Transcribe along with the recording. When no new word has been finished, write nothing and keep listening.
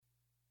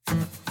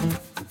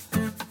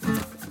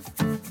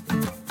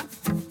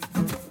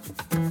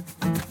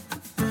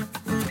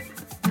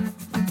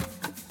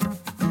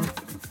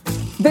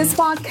This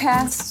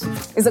podcast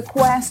is a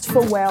quest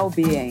for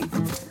well-being,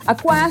 a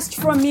quest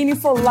for a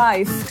meaningful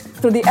life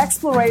through the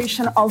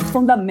exploration of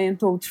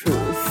fundamental truth.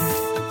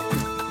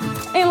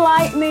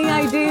 Enlightening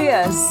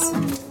ideas,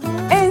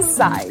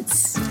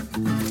 insights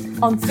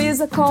on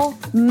physical,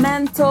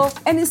 mental,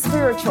 and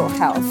spiritual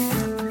health.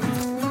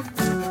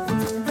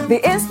 The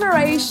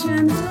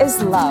inspiration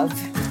is love.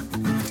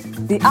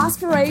 The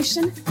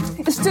aspiration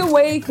is to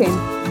awaken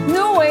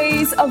new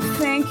ways of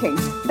thinking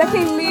that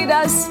can lead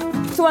us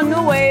to a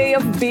new way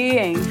of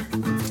being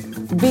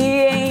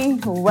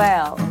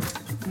well.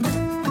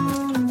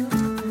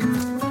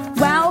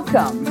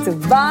 Welcome to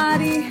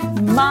Body,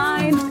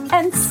 Mind,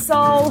 and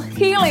Soul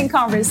Healing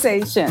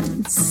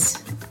Conversations.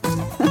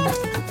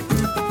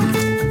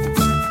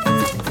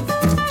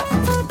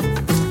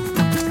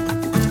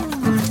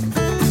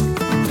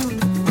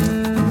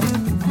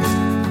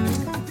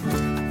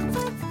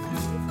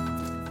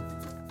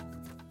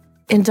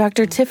 In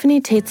Dr.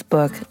 Tiffanie Tate's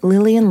book,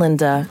 Lillie and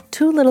Linda,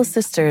 two little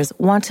sisters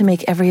want to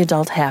make every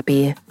adult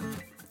happy.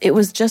 It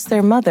was just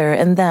their mother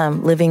and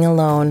them living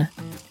alone.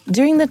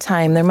 During the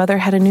time, their mother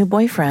had a new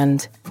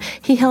boyfriend.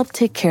 He helped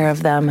take care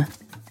of them.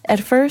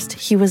 At first,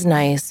 he was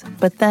nice,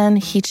 but then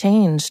he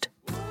changed.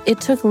 It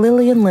took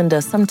Lillie and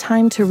Linda some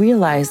time to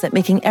realize that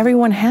making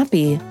everyone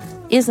happy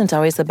isn't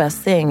always the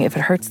best thing if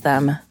it hurts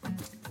them.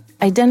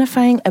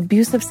 Identifying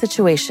abusive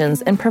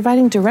situations and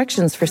providing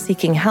directions for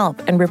seeking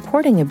help and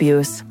reporting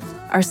abuse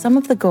are some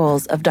of the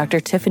goals of Dr.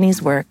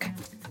 Tiffanie's work.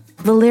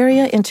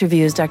 Valeria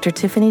interviews Dr.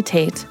 Tiffanie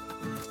Tate.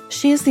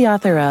 She is the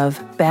author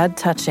of Bad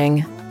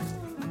Touching.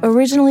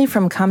 Originally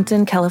from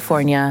Compton,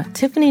 California,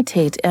 Tiffanie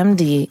Tate,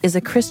 MD, is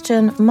a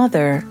Christian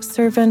mother,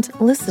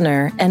 servant,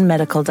 listener, and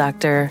medical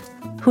doctor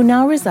who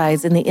now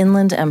resides in the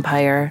Inland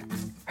Empire.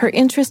 Her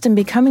interest in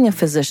becoming a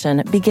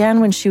physician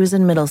began when she was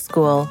in middle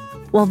school,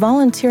 while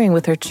volunteering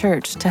with her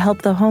church to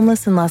help the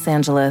homeless in Los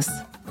Angeles.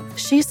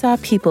 She saw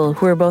people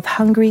who were both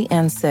hungry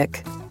and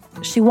sick.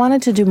 She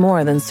wanted to do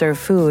more than serve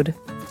food.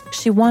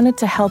 She wanted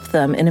to help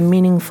them in a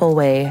meaningful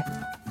way.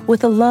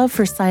 With a love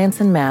for science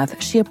and math,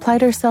 she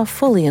applied herself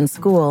fully in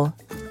school.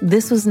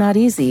 This was not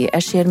easy,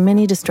 as she had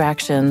many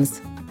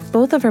distractions.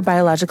 Both of her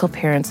biological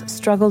parents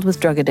struggled with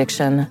drug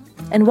addiction,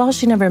 and while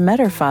she never met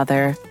her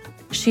father,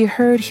 she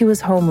heard he was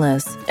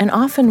homeless and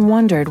often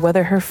wondered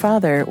whether her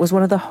father was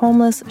one of the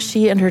homeless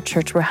she and her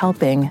church were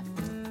helping.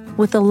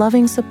 With the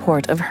loving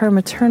support of her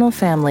maternal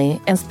family,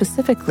 and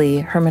specifically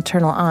her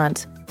maternal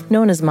aunt,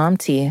 known as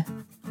Momtee,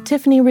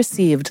 Tiffanie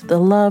received the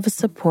love,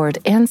 support,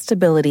 and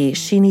stability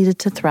she needed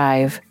to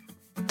thrive.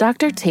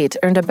 Dr. Tate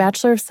earned a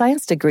Bachelor of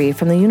Science degree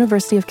from the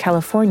University of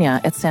California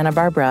at Santa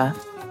Barbara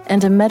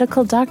and a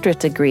Medical Doctorate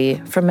degree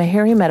from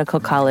Meharry Medical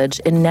College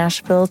in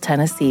Nashville,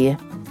 Tennessee.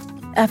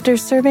 After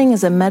serving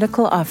as a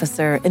medical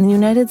officer in the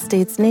United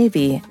States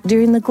Navy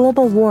during the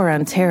global war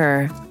on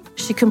terror,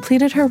 she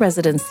completed her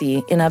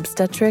residency in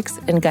obstetrics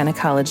and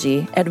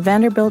gynecology at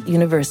Vanderbilt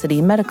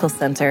University Medical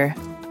Center.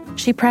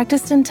 She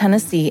practiced in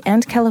Tennessee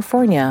and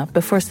California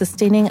before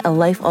sustaining a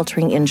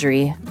life-altering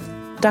injury.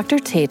 Dr.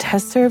 Tate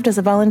has served as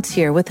a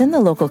volunteer within the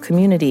local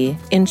community,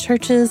 in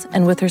churches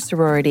and with her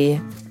sorority,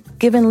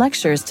 given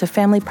lectures to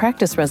family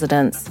practice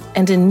residents,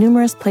 and in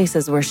numerous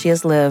places where she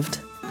has lived.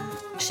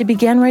 She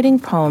began writing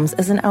poems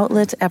as an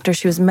outlet after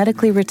she was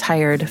medically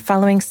retired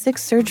following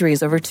 6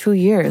 surgeries over 2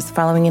 years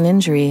following an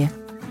injury.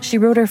 She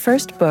wrote her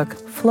first book,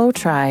 Flow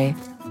Try,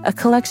 a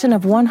collection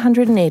of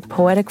 108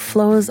 poetic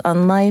flows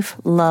on life,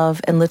 love,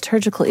 and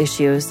liturgical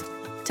issues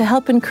to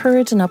help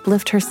encourage and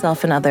uplift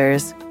herself and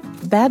others.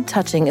 Bad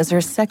Touching is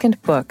her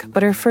second book,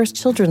 but her first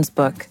children's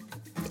book.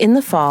 In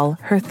the fall,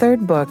 her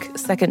third book,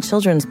 second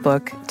children's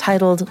book,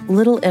 titled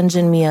Little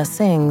Engine Mia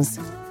Sings,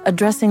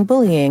 Addressing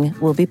Bullying,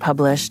 will be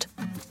published.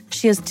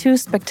 She has 2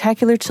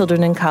 spectacular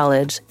children in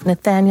college,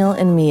 Nathaniel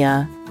and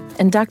Mia,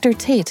 and Dr.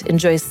 Tate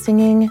enjoys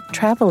singing,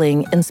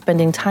 traveling, and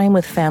spending time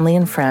with family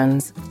and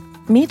friends.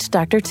 Meet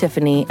Dr.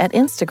 Tiffanie at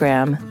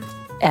Instagram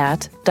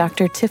at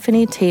Dr.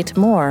 Tiffanie Tate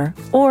Moore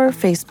or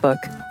Facebook,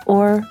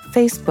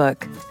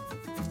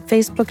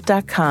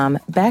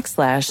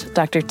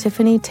 facebook.com/Dr.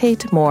 Tiffanie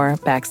Tate Moore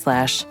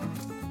 /.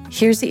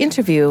 Here's the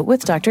interview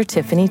with Dr.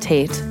 Tiffanie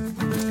Tate.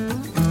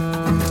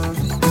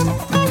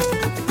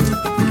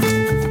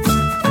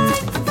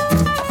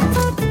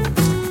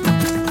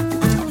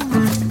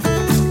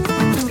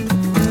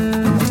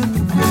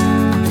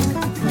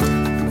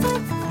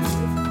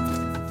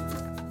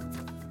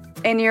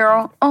 In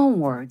your own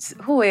words,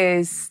 who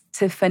is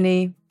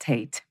Tiffanie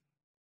Tate?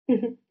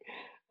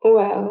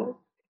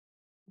 Well,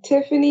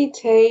 Tiffanie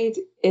Tate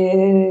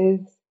is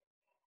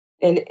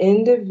an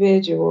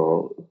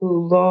individual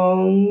who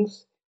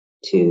longs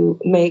to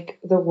make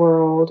the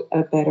world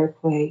a better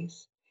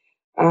place.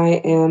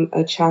 I am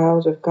a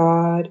child of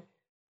God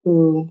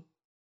who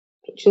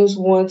just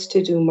wants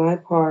to do my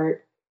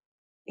part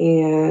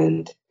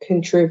and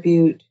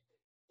contribute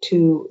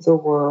to the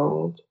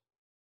world.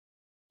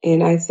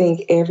 And I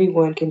think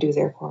everyone can do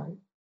their part.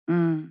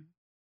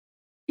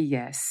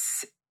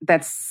 Yes,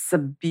 that's a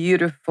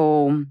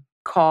beautiful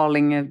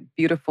calling, a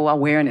beautiful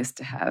awareness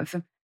to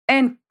have,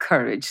 and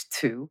courage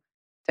too,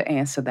 to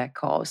answer that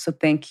call. So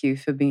thank you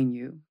for being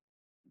you.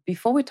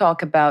 Before we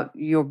talk about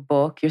your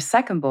book, your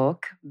second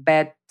book,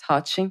 Bad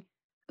Touching,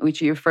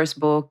 which is your first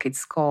book,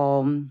 it's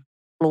called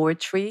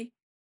Sorority,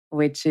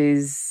 which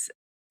is,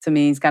 to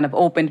me, it's kind of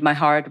opened my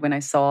heart when I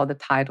saw the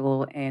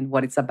title and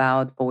what it's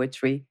about,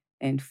 poetry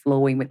and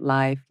flowing with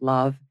life,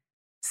 love.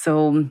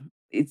 So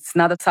it's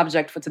not a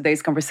subject for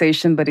today's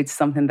conversation, but it's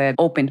something that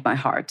opened my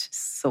heart.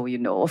 So,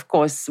 of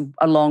course,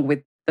 along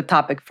with the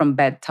topic from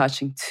Bad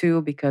Touching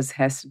too, because it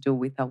has to do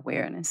with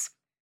awareness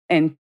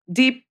and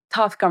deep,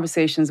 tough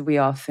conversations we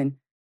often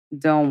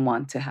don't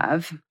want to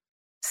have.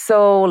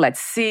 So let's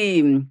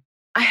see.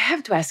 I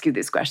have to ask you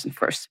this question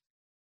first.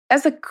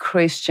 As a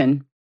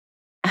Christian,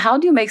 how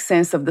do you make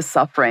sense of the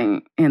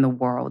suffering in the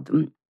world?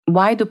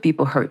 Why do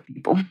people hurt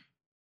people?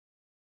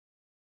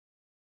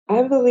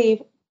 I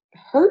believe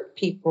hurt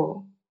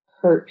people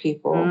hurt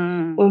people.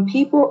 When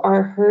people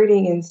are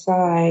hurting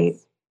inside,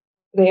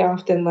 they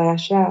often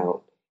lash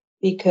out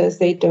because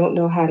they don't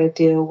know how to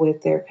deal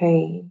with their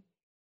pain.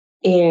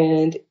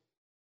 And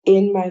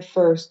in my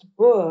first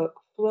book,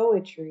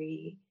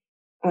 Flowetry,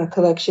 a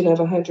collection of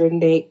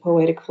 108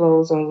 poetic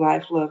flows on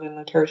life, love, and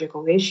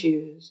liturgical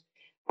issues,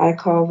 I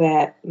call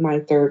that my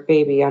third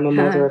baby. I'm a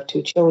mother of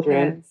two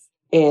children. Yes.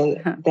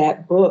 And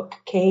that book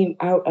came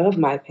out of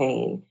my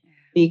pain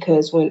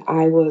because when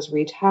I was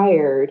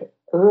retired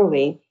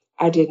early,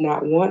 I did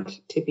not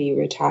want to be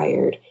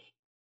retired.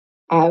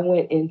 I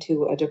went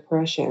into a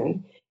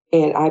depression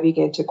and I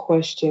began to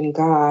question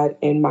God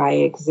and my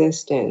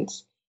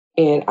existence.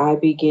 And I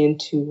began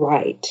to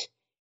write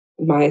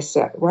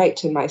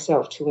to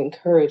myself to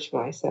encourage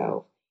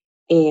myself.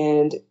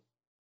 And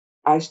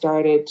I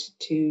started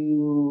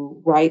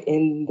to write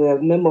in the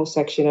memo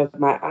section of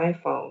my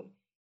iPhone.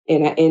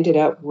 And I ended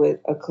up with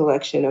a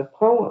collection of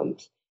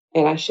poems.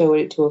 And I showed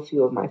it to a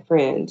few of my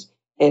friends.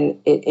 And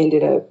it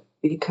ended up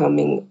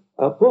becoming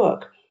a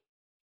book.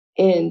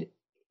 And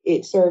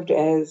it served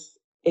as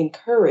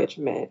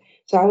encouragement.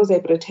 So I was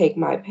able to take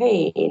my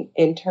pain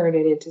and turn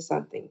it into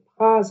something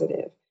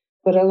positive.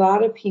 But a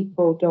lot of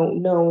people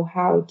don't know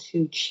how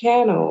to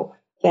channel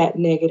that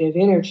negative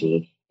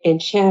energy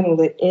and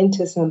channel it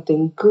into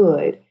something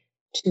good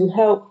to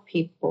help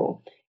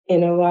people.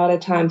 And a lot of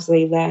times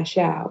they lash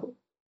out.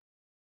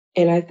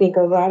 And I think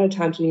a lot of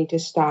times we need to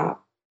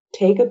stop,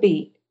 take a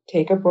beat,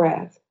 take a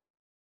breath,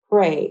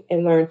 pray,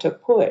 and learn to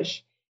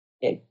push.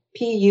 And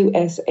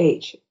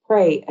PUSH,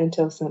 pray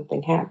until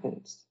something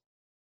happens.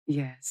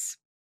 Yes.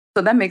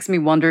 So that makes me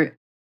wonder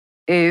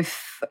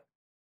if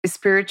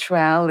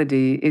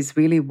spirituality is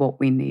really what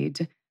we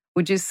need.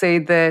 Would you say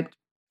that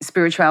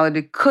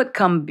spirituality could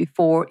come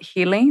before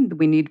healing? Do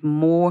we need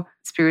more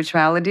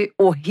spirituality,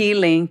 or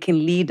healing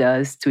can lead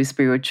us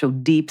to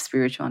deep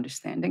spiritual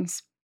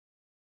understandings?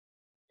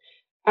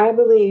 I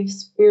believe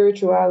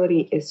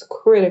spirituality is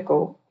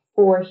critical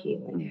for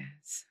healing.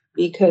 Yes.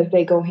 Because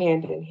they go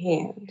hand in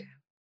hand.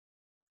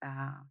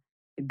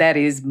 That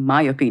is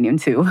my opinion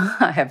too,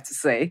 I have to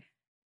say.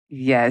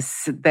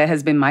 Yes, that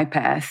has been my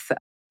path,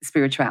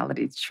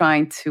 spirituality,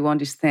 trying to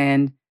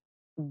understand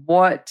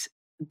what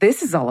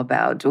this is all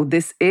about, or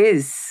this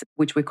is,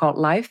 which we call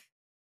life.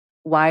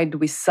 Why do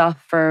we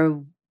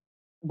suffer?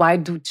 Why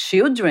do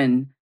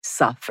children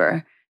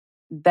suffer?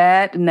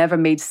 That never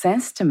made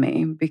sense to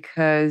me,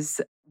 because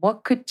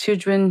what could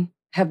children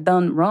have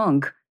done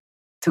wrong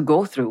to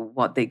go through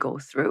what they go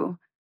through?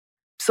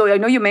 So I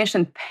know you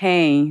mentioned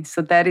pain.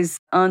 So that is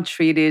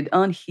untreated,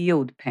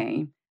 unhealed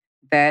pain.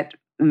 That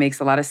makes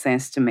a lot of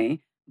sense to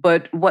me.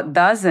 But what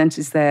doesn't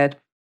is that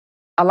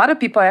a lot of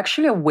people are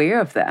actually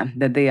aware of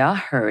that they are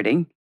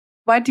hurting.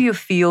 Why do you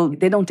feel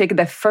they don't take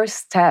that first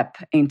step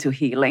into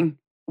healing?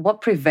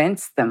 What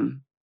prevents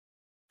them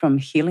from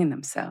healing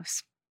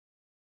themselves?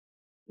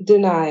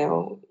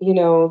 Denial.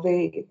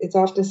 It's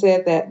often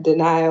said that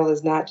denial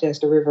is not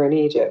just a river in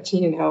Egypt.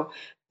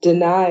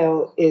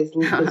 Denial is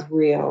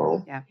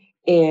real. Yeah.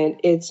 And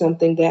it's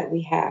something that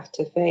we have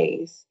to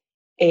face.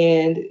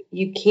 And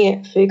you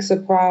can't fix a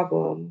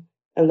problem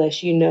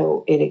unless you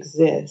know it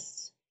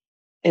exists.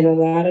 And a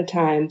lot of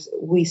times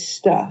we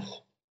stuff.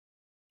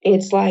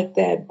 It's like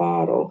that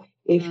bottle.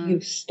 If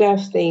you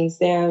stuff things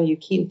down, you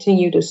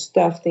continue to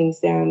stuff things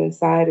down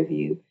inside of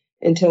you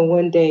until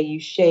one day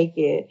you shake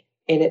it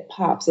and it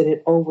pops and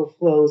it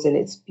overflows and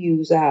it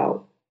spews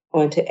out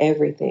onto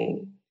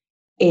everything.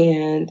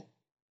 And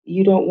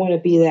you don't want to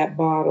be that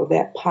bottle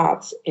that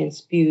pops and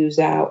spews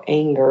out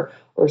anger,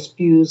 or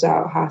spews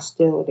out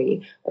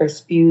hostility, or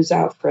spews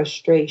out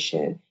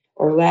frustration,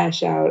 or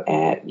lash out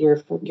at your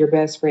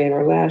best friend,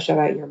 or lash out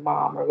at your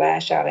mom, or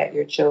lash out at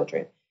your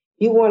children.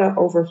 You want to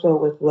overflow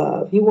with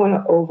love. You want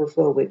to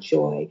overflow with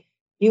joy.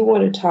 You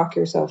want to talk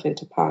yourself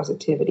into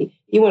positivity.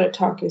 You want to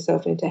talk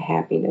yourself into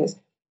happiness.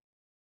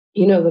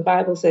 The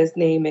Bible says,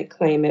 name it,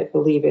 claim it,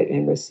 believe it,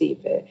 and receive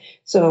it.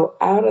 So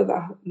out of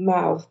the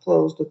mouth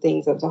flows the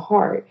things of the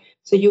heart.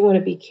 So you want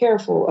to be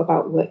careful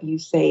about what you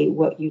say,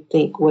 what you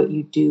think, what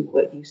you do,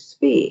 what you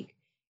speak.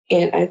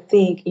 And I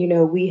think,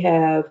 we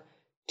have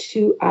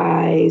 2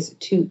 eyes,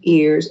 2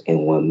 ears,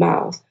 and 1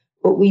 mouth,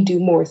 but we do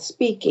more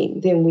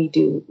speaking than we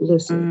do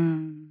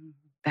listening.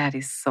 That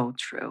is so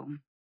true.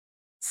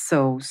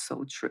 So,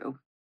 so true.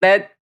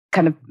 That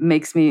kind of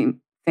makes me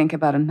think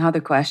about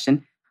another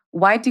question.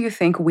 Why do you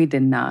think we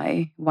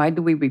deny? Why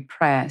do we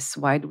repress?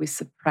 Why do we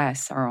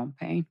suppress our own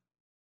pain?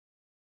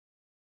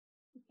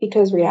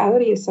 Because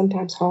reality is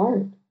sometimes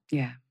hard.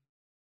 Yeah.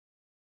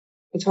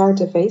 It's hard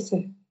to face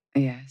it.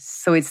 Yes.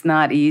 So it's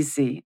not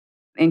easy.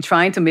 In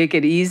trying to make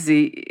it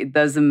easy, it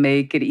doesn't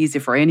make it easy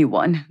for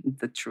anyone.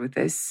 The truth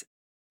is.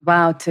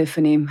 Wow,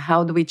 Tiffanie,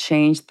 how do we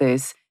change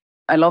this?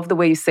 I love the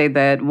way you say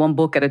that one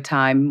book at a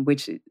time,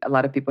 which a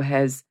lot of people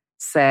has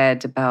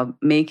said about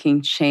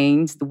making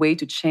change, the way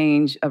to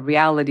change a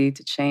reality,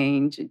 to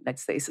change,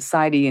 let's say,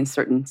 society and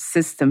certain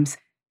systems,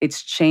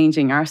 it's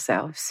changing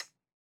ourselves.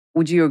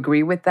 Would you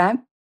agree with that?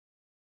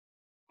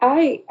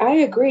 I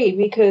agree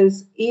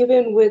because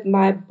even with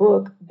my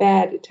book,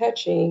 Bad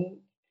Touching,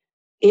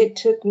 it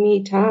took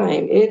me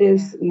time. It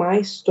is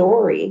my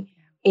story.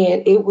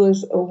 And it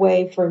was a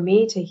way for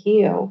me to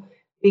heal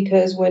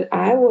because when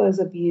I was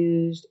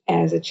abused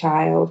as a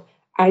child,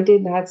 I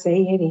did not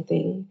say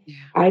anything. Yeah.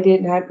 I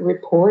did not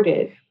report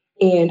it.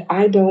 And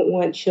I don't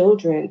want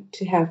children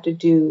to have to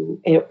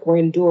do or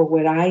endure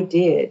what I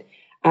did.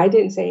 I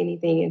didn't say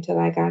anything until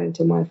I got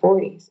into my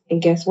 40s.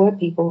 And guess what,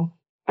 people?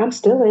 I'm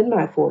still in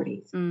my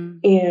 40s.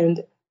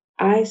 And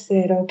I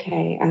said,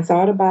 okay, I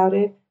thought about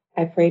it.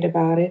 I prayed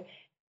about it.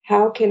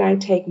 How can I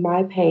take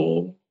my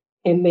pain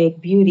and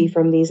make beauty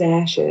from these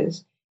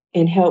ashes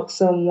and help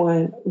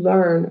someone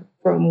learn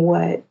from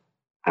what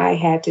I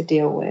had to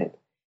deal with?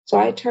 So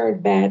I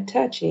turned Bad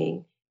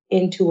Touching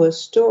into a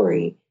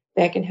story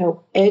that can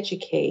help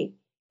educate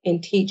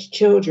and teach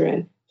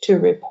children to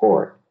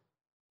report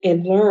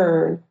and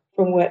learn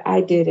from what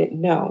I didn't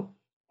know.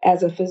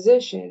 As a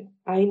physician,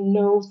 I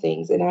know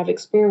things and I've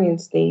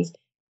experienced things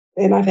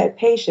and I've had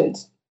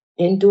patients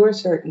endure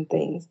certain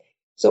things.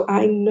 So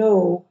I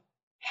know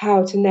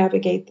how to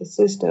navigate the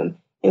system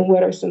and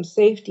what are some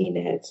safety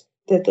nets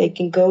that they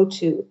can go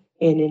to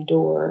and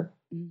endure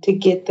to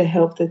get the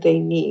help that they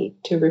need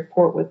to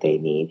report what they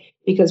need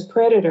because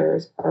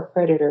predators are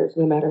predators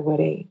no matter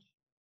what age.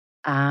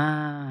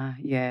 Ah,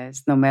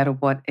 yes, no matter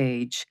what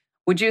age.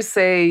 Would you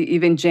say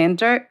even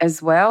gender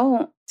as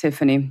well,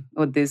 Tiffanie,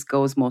 or this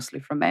goes mostly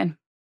for men?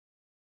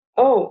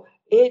 Oh,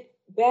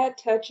 Bad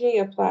touching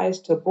applies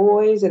to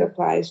boys, it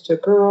applies to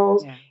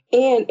girls, Yeah.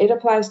 and it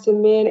applies to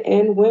men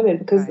and women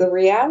because the Right.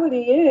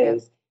 reality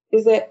is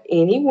that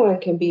anyone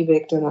can be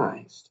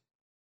victimized.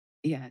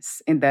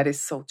 Yes, and that is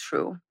so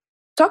true.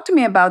 Talk to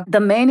me about the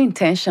main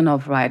intention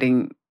of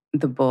writing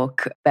the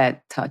book,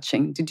 Bad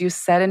Touching. Did you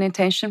set an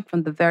intention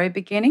from the very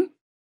beginning,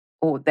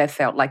 or that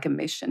felt like a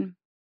mission?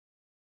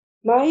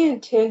 My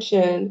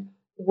intention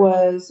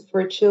was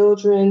for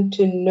children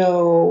to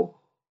know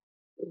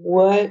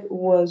what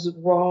was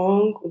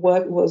wrong,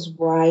 what was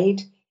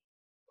right,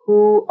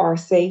 who are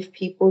safe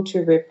people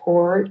to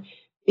report,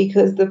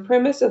 because the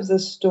premise of the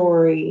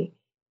story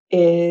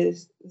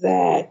is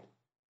that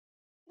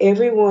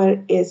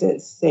everyone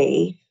isn't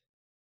safe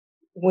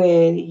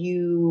when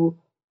you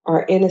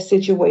are in a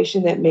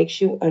situation that makes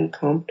you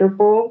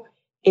uncomfortable.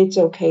 It's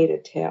okay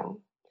to tell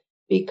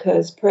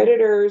because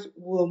predators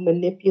will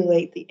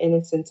manipulate the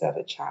innocence of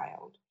a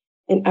child.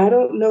 And I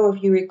don't know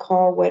if you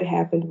recall what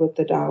happened with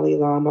the Dalai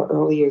Lama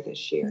earlier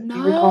this year. Do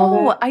you recall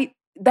No, that? I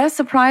that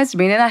surprised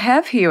me, and I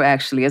have here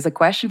actually as a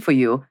question for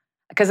you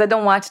because I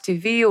don't watch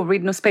TV or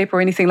read newspaper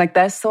or anything like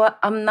that, so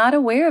I'm not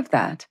aware of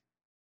that.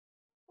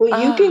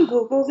 Well, you can Ah,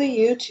 Google the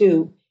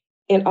YouTube,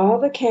 and all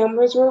the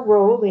cameras were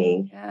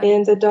rolling, yeah.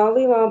 and the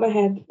Dalai Lama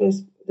had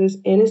this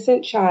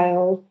innocent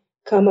child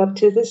come up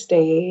to the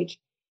stage,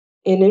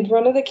 and in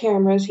front of the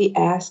cameras, he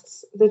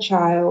asks the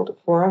child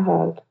for a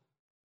hug.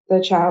 The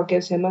child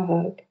gives him a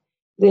hug.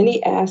 Then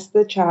he asks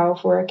the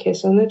child for a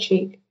kiss on the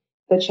cheek.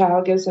 The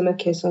child gives him a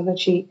kiss on the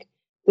cheek.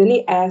 Then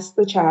he asks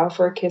the child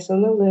for a kiss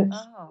on the lips.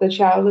 Oh. The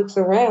child looks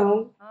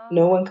around.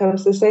 No one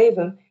comes to save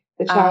him.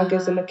 The child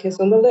gives him a kiss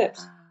on the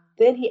lips.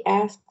 Then he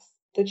asks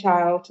the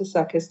child to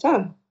suck his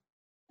tongue.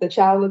 The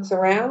child looks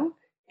around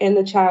and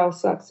the child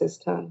sucks his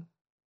tongue.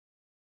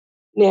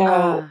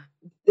 Now, Ah,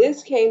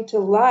 this came to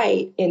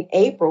light in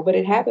April, but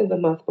it happened the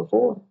month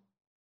before.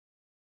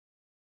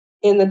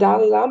 And the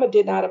Dalai Lama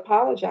did not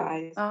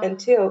apologize ah,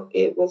 until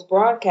it was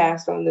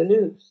broadcast on the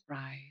news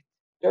right,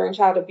 during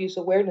Child Abuse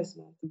Awareness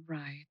Month.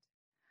 right.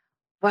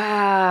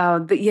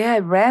 Wow. Yeah, I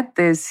read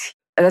this.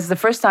 That's the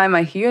first time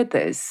I hear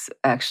this,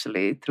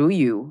 actually, through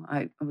you.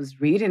 I was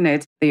reading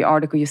it, the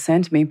article you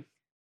sent me.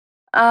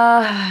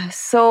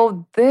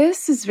 So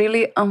this is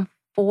really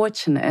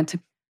unfortunate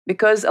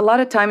because a lot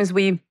of times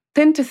we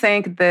tend to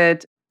think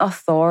that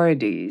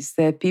authorities,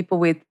 that people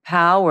with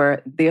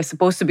power, they are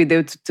supposed to be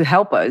there to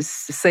help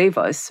us, to save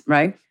us,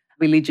 right?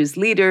 Religious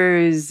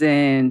leaders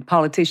and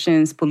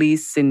politicians,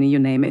 police, and you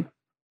name it.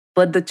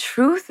 But the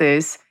truth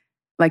is,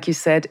 like you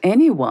said,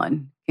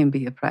 anyone can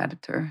be a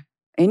predator.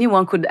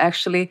 Anyone could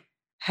actually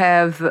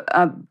have,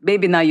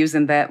 maybe not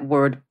using that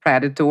word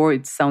predator,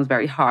 it sounds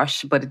very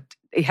harsh, but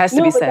It has to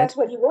No, be but said. that's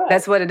what he was.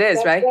 That's what it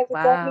is, right? That's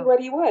exactly Wow. what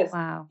he was.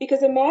 Wow.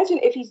 Because imagine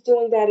if he's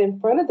doing that in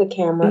front of the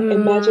camera.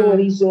 Imagine what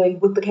he's doing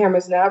with the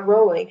cameras not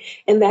rolling.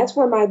 And that's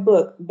where my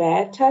book,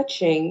 Bad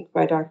Touching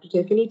by Dr.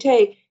 Tiffanie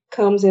Tate,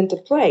 comes into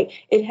play.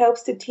 It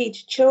helps to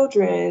teach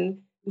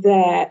children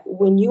that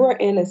when you are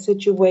in a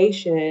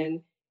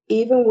situation,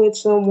 even with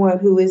someone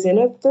who is in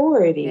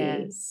authority,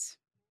 Yes.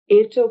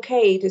 it's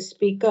okay to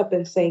speak up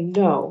and say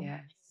no.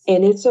 Yes.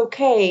 And it's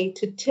okay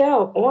to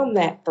tell on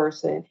that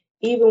person,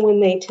 even when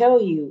they tell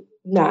you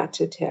not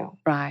to tell.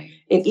 Right.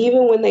 And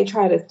even when they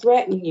try to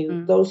threaten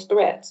you, those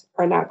threats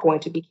are not going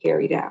to be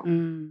carried out.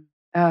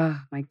 Oh,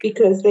 my God.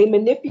 Because they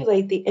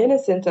manipulate the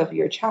innocence of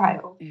your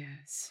child.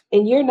 Yes.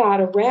 And you're not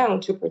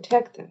around to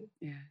protect them.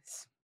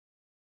 Yes.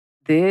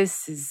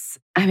 This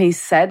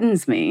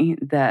saddens me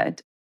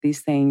that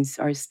these things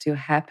are still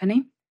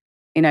happening.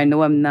 And I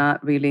know I'm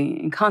not really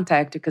in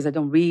contact because I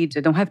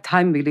don't have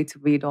time really to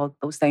read all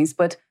those things.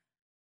 But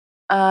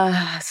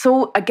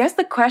so I guess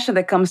the question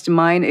that comes to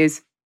mind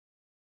is,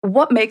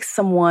 what makes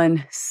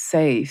someone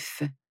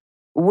safe?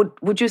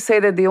 Would you say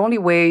that the only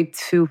way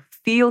to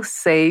feel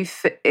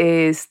safe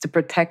is to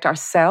protect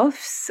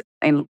ourselves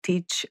and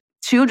teach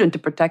children to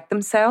protect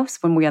themselves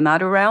when we are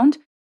not around?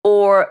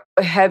 Or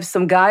have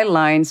some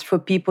guidelines for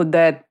people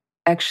that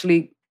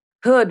actually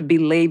could be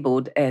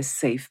labeled as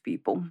safe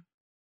people?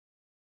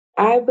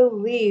 I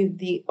believe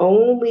the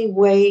only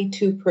way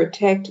to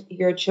protect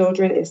your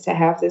children is to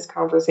have this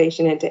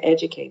conversation and to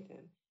educate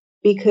them.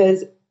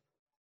 Because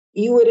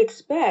you would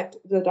expect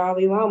the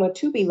Dalai Lama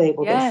to be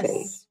labeled as safe.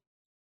 Yes.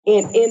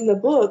 And in the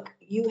book,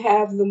 you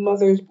have the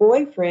mother's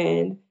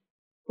boyfriend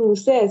who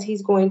says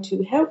he's going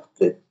to help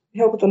the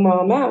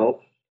mom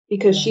out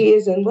because she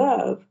is in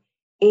love.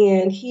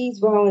 And he's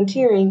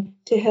volunteering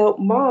to help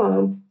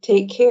mom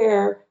take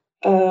care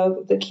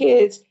of the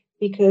kids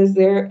because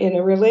they're in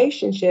a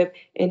relationship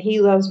and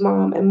he loves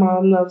mom and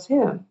mom loves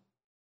him.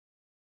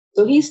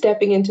 So he's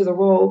stepping into the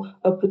role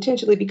of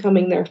potentially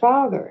becoming their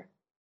father.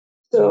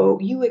 So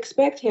you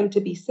expect him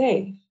to be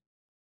safe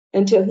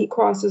until he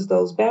crosses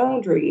those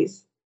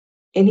boundaries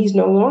and he's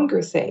no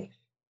longer safe.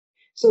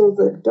 So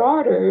the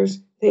daughters,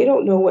 they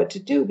don't know what to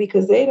do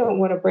because they don't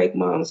want to break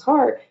mom's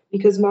heart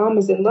because mom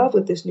is in love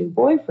with this new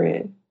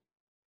boyfriend.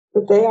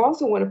 But they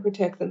also want to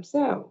protect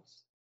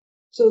themselves.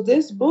 So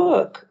this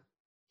book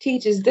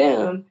teaches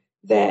them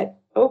that,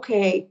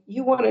 okay,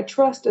 you want to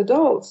trust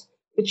adults,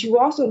 but you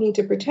also need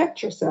to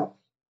protect yourself.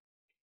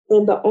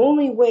 And the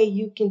only way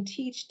you can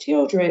teach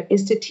children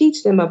is to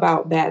teach them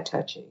about bad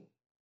touching.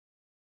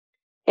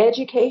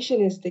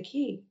 Education is the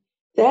key.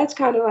 That's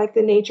kind of like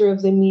the nature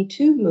of the Me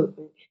Too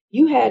movement.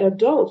 You had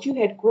adults, you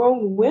had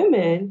grown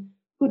women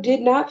who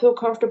did not feel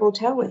comfortable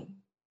telling.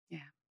 Yeah.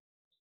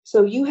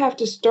 So you have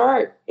to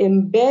start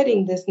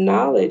embedding this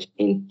knowledge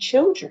in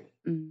children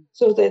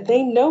so that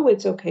they know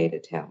it's okay to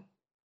tell.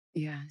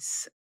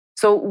 Yes.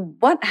 So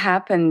what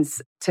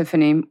happens,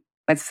 Tiffanie,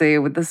 let's say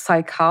with the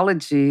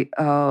psychology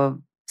of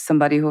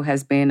somebody who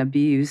has been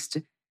abused,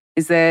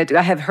 is that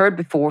I have heard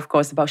before, of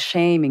course, about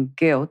shame and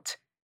guilt.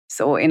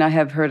 So, and I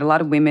have heard a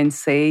lot of women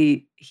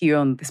say here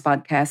on this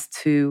podcast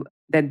too,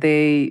 that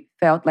they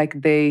felt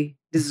like they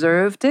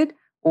deserved it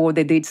or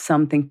they did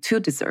something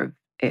to deserve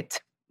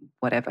it,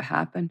 whatever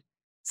happened.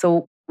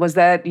 So was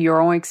that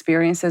your own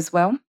experience as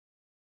well?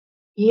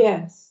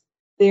 Yes,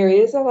 there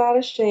is a lot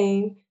of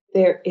shame,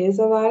 there is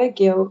a lot of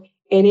guilt,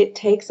 and it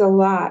takes a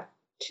lot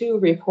to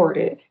report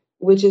it,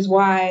 which is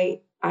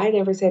why I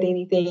never said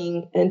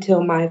anything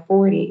until my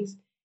 40s.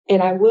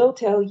 And I will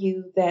tell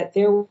you that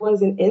there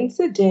was an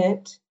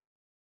incident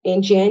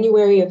in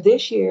January of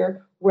this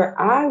year where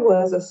I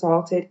was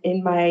assaulted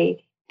in my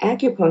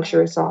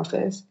acupuncturist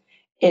office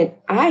and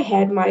I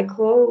had my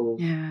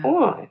clothes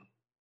on.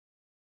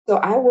 So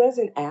I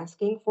wasn't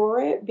asking for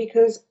it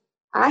because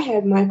I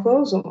had my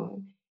clothes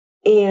on.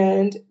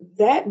 And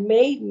that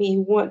made me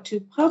want to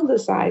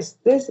publicize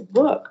this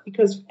book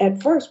because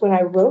at first, when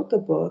I wrote the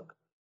book,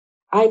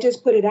 I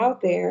just put it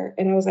out there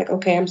and I was like,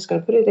 okay, I'm just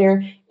going to put it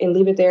there and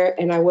leave it there.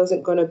 And I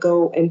wasn't going to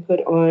go and put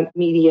on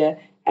media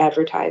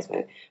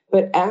advertisement.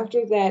 But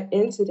after that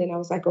incident, I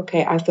was like,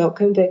 okay, I felt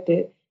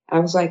convicted. I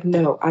was like,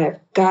 no, I have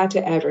got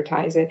to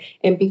advertise it.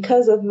 And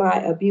because of my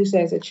abuse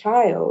as a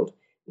child,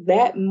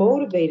 that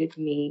motivated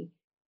me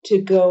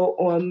to go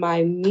on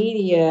my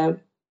media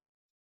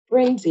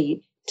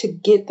frenzy to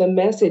get the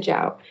message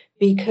out.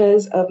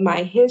 Because of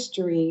my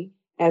history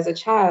as a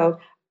child,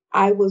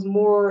 I was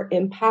more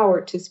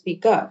empowered to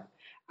speak up.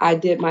 I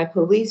did my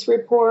police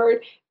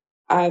report.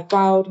 I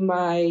filed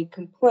my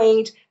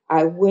complaint.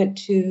 I went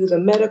to the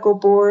medical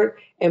board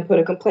and put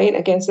a complaint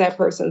against that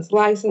person's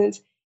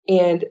license.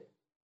 And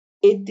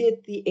it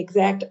did the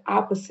exact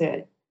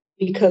opposite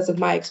because of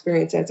my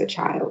experience as a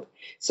child.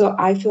 So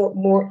I felt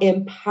more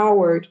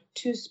empowered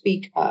to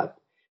speak up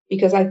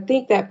because I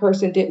think that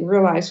person didn't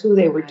realize who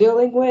they were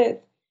dealing with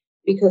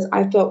because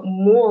I felt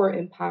more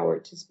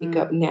empowered to speak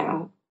up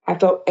now. I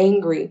felt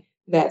angry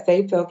that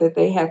they felt that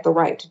they had the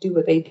right to do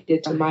what they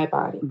did to my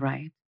body.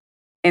 Right.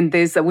 And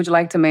this, would you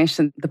like to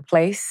mention the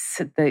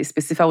place, the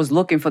specific? I was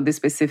looking for this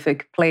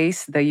specific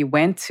place that you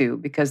went to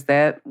because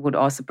that would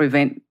also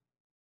prevent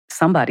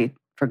somebody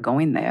from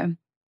going there.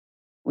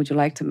 Would you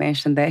like to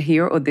mention that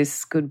here, or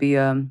this could be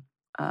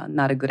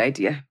not a good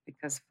idea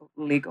because of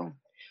legal?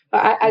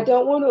 I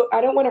don't want to.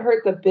 I don't want to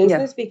hurt the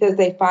business because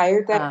they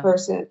fired that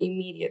person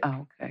immediately.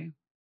 Oh, okay.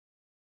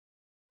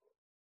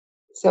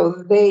 So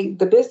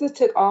the business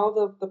took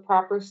all the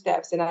proper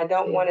steps, and I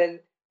don't want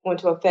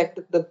to affect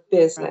the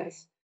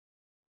business.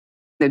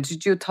 Right.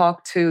 Did you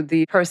talk to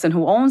the person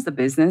who owns the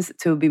business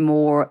to be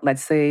more,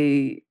 let's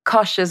say,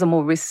 cautious or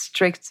more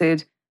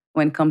restricted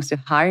when it comes to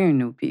hiring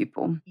new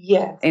people?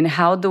 Yes. And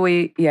how do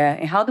we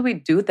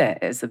do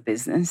that as a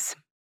business?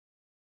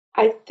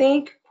 I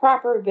think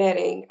proper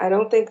vetting. I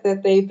don't think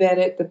that they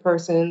vetted the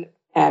person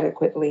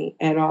adequately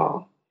at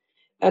all.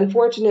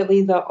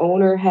 Unfortunately, the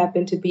owner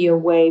happened to be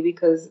away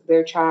because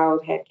their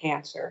child had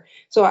cancer.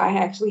 So I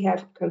actually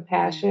have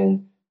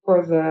compassion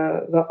for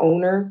the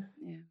owner.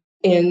 Yeah.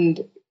 And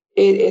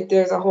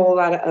there's a whole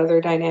lot of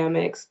other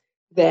dynamics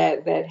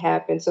that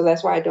happen. So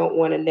that's why I don't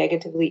want to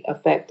negatively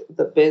affect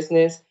the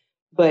business.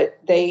 But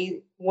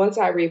once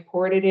I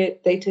reported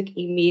it, they took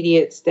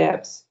immediate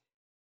steps.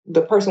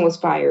 The person was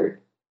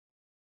fired.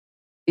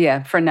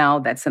 Yeah, for now,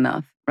 that's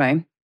enough,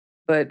 right?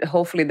 But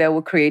hopefully that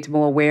will create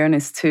more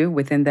awareness too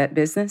within that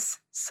business.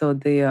 So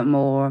they are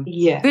more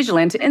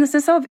vigilant in the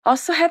sense of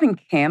also having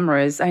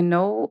cameras. I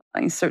know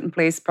in certain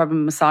places, probably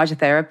massage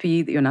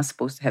therapy, you're not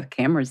supposed to have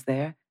cameras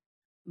there,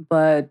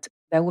 but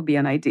that would be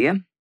an idea.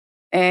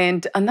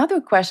 And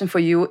another question for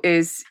you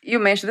is, you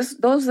mentioned this,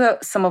 those are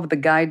some of the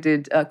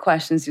guided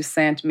questions you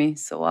sent me.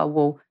 So I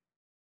will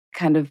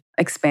kind of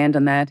expand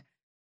on that.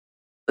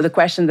 The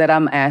question that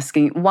I'm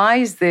asking, why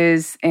is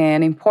this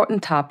an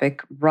important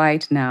topic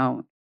right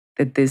now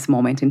at this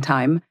moment in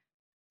time?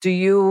 Do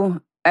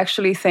you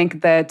actually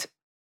think that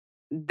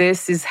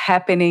this is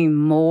happening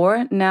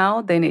more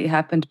now than it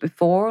happened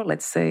before,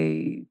 let's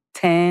say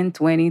 10,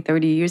 20,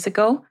 30 years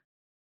ago?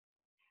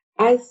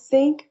 I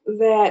think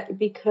that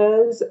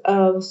because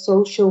of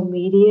social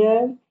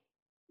media,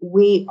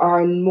 we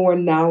are more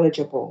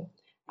knowledgeable.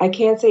 I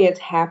can't say it's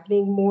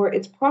happening more.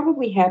 It's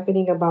probably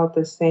happening about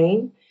the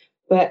same,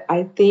 but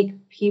I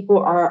think people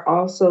are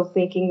also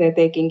thinking that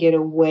they can get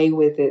away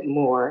with it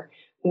more.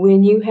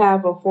 When you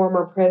have a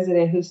former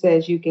president who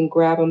says you can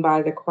grab him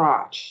by the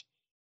crotch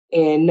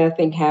and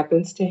nothing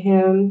happens to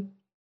him,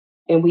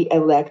 and we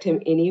elect him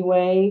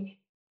anyway,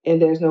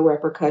 and there's no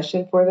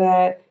repercussion for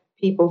that,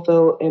 people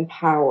feel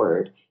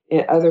empowered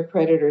and other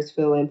predators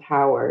feel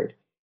empowered.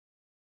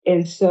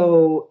 And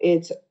so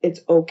it's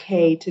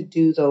okay to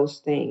do those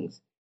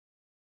things.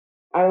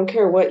 I don't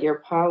care what your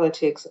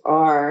politics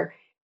are.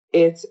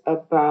 It's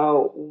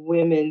about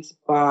women's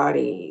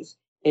bodies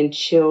and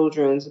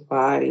children's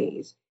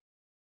bodies.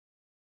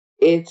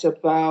 It's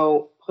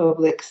about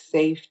public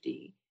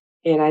safety.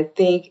 And I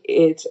think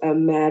it's a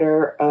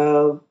matter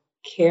of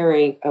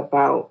caring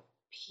about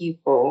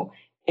people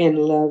and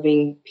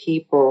loving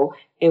people.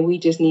 And we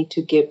just need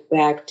to get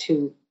back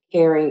to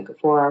caring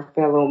for our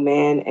fellow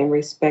man and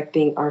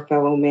respecting our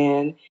fellow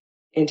man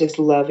and just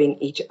loving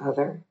each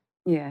other.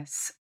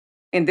 Yes.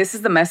 And this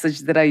is the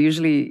message that I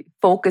usually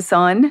focus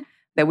on,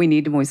 that we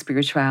need more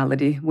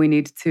spirituality. We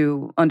need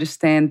to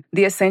understand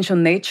the essential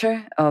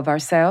nature of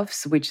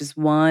ourselves, which is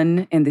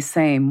one and the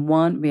same,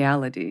 one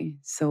reality.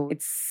 So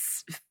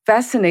it's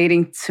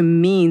fascinating to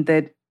me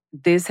that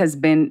this has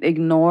been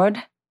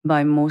ignored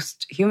by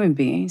most human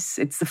beings.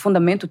 It's the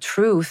fundamental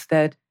truth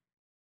that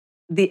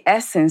the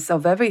essence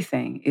of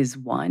everything is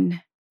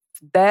one.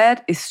 If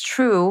that is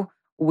true,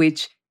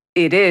 which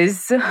it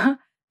is,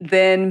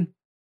 then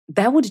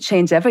that would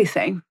change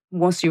everything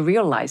once you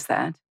realize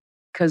that.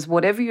 Because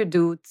whatever you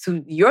do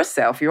to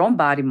yourself, your own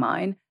body,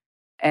 mind,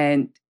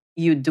 and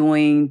you're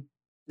doing,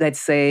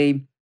 let's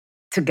say,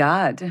 to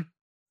God.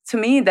 To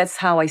me, that's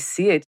how I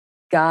see it.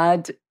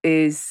 God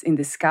is in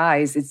the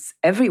skies. It's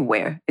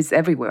everywhere. It's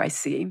everywhere I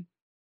see.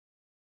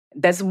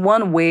 That's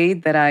one way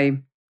that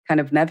I kind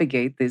of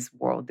navigate this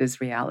world, this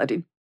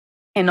reality.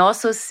 And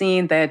also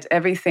seeing that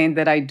everything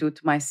that I do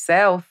to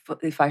myself,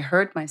 if I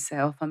hurt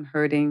myself, I'm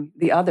hurting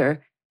the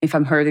other. If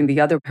I'm hurting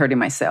the other, hurting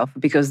myself,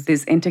 because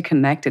this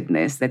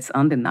interconnectedness, that's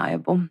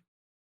undeniable.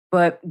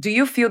 But do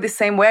you feel the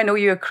same way? I know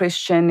you're a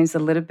Christian, it's a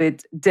little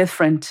bit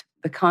different,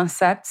 the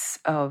concepts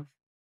of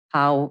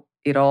how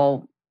it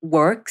all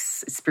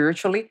works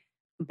spiritually.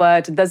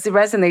 But does it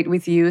resonate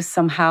with you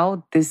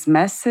somehow, this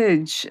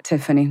message,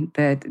 Tiffanie,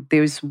 that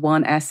there's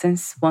one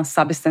essence, one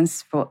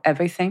substance for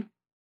everything?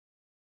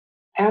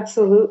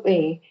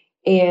 Absolutely.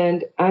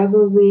 And I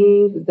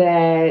believe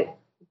that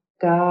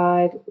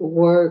God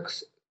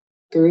works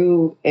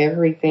through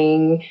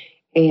everything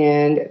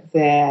and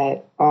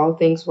that all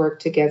things work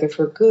together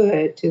for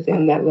good to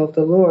them that love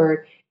the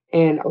Lord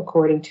and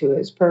according to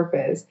his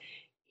purpose.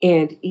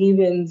 And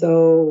even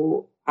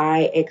though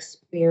I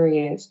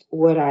experienced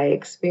what I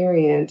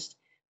experienced,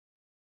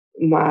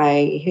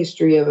 my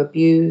history of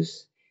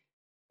abuse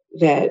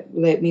that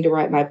led me to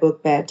write my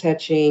book, Bad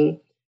Touching,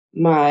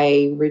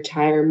 my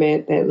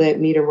retirement that led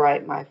me to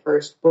write my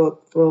first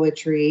book,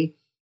 Poetry.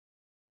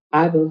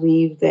 I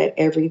believe that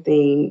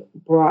everything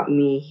brought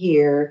me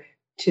here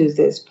to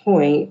this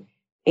point.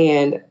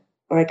 And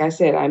like I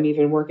said, I'm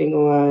even working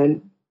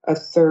on a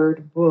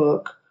third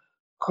book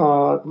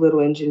called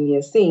Little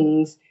Ingenious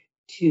Things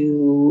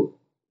to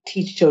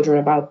teach children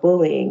about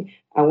bullying.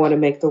 I want to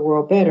make the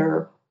world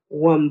better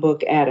one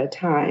book at a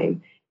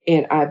time.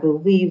 And I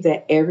believe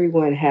that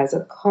everyone has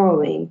a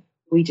calling.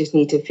 We just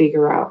need to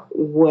figure out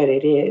what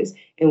it is,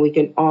 and we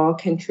can all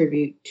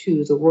contribute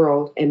to the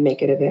world and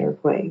make it a better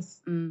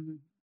place. Mhm.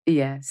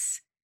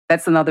 Yes.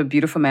 That's another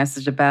beautiful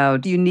message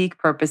about unique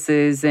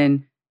purposes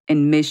and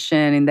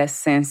mission in that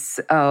sense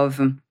of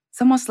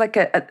it's almost like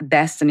a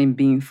destiny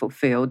being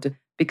fulfilled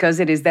because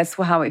it is. That's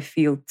how I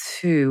feel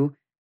too,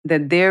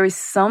 that there is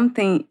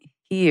something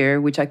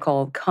here, which I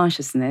call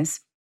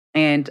consciousness.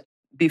 And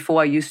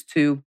before I used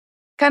to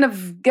kind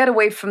of get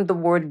away from the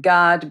word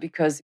God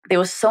because there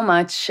was so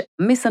much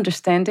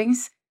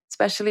misunderstandings,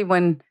 especially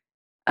when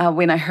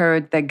I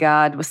heard that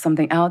God was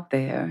something out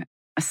there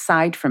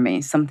aside from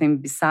me, something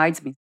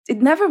besides me.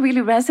 It never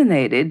really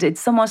resonated.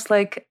 It's almost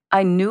like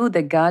I knew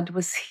that God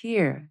was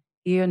here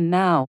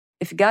now.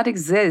 If God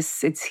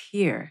exists, it's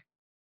here.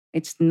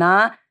 It's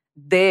not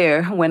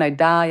there when I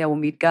die, I will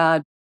meet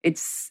God.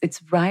 It's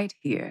right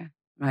here,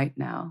 right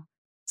now.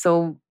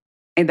 So,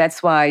 and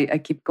that's why I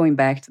keep going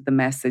back to the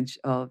message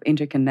of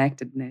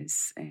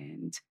interconnectedness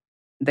and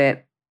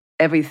that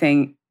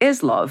everything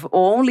is love.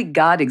 Only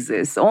God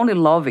exists. Only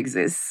love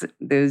exists.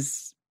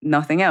 There's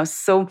nothing else.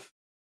 So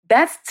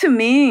that's to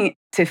me,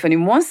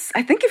 Tiffanie, once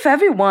I think if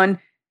everyone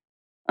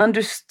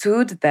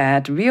understood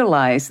that,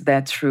 realized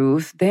that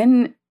truth,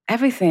 then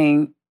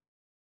everything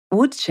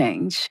would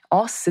change.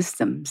 All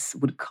systems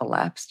would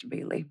collapse,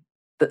 really.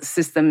 The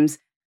systems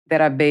that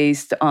are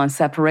based on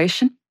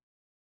separation,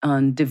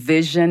 on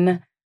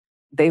division,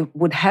 they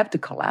would have to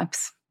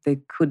collapse. They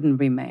couldn't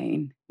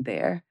remain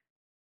there.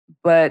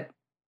 But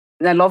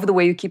I love the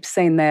way you keep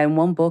saying that,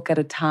 one book at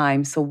a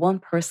time. So one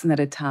person at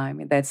a time.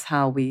 And that's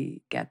how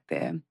we get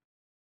there.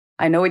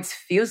 I know it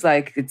feels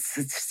like it's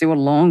still a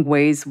long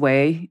ways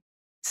away,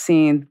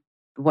 seeing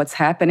what's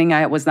happening.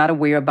 I was not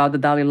aware about the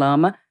Dalai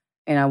Lama,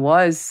 and I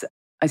was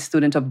a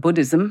student of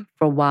Buddhism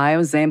for a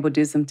while, Zen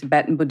Buddhism,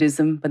 Tibetan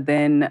Buddhism, but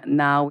then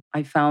now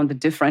I found a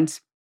different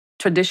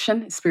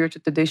tradition,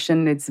 spiritual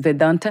tradition. It's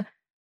Vedanta,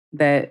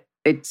 that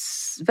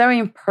it's very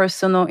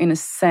impersonal in a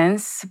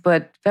sense,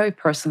 but very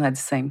personal at the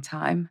same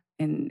time,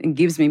 and it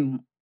gives me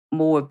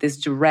more of this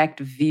direct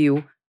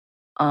view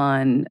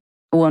on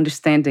or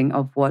understanding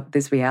of what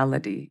this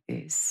reality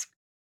is.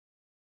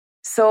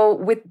 So,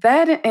 with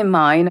that in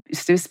mind,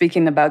 still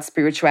speaking about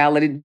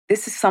spirituality,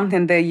 this is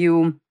something that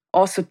you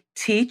also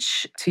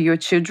teach to your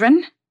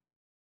children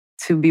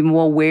to be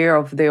more aware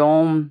of their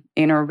own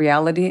inner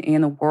reality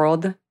in the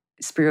world,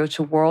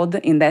 spiritual world,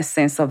 in that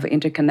sense of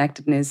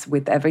interconnectedness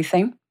with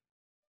everything.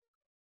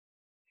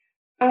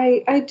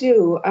 I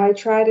do. I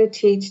try to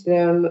teach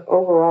them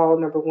overall,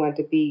 number one,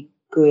 to be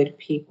good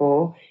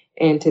people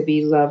and to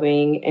be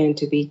loving and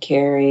to be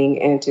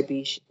caring and to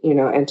be,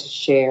 and to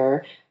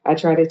share. I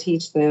try to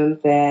teach them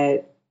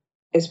that,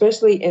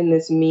 especially in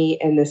this me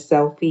and the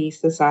selfie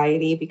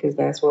society, because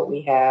that's what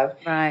we have.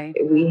 Right.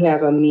 We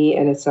have a me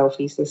and a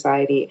selfie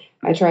society.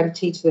 I try to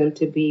teach them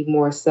to be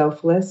more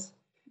selfless.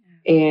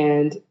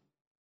 And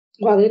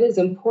while it is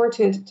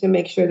important to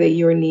make sure that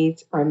your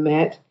needs are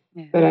met,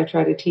 Yeah. but I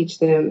try to teach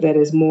them that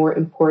it's more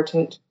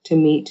important to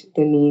meet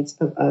the needs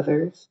of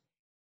others.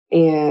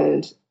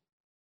 And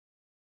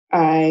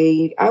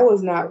I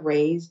was not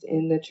raised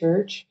in the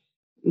church.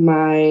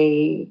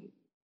 My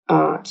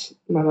aunt,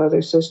 my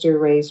mother's sister,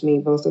 raised me.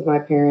 Both of my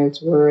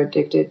parents were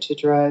addicted to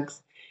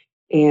drugs,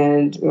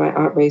 and my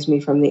aunt raised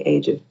me from the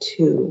age of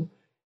 2.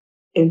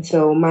 And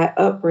so my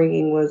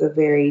upbringing was a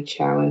very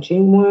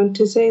challenging one,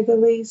 to say the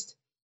least.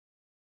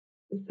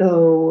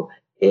 So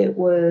it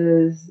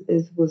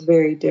was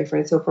very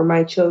different. So for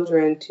my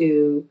children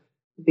to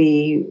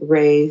be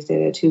raised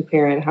in a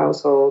two-parent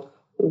household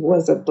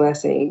was a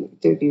blessing,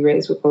 to be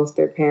raised with both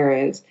their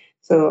parents.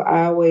 So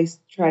I always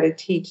try to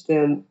teach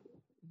them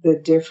the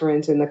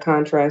difference and the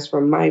contrast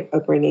from my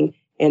upbringing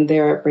and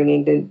their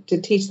upbringing, to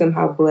teach them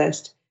how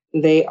blessed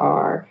they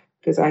are.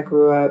 Because I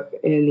grew up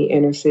in the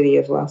inner city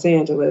of Los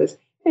Angeles,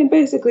 and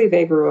basically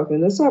they grew up in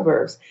the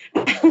suburbs.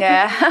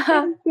 Yeah.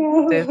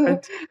 So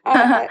Different.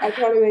 I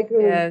try to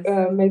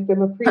Yes. make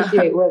them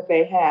appreciate what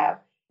they have.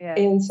 Yes.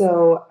 And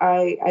so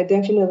I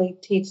definitely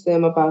teach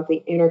them about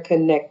the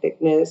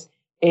interconnectedness,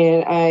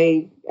 and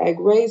I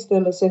raise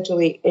them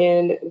essentially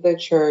in the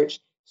church.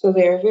 So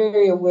they're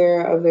very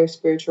aware of their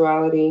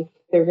spirituality.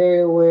 They're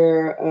very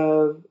aware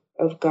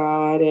of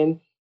God, and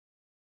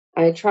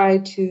I try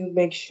to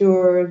make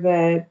sure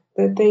that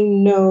they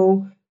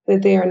know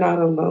that they are not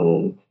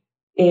alone,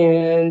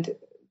 and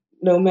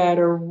no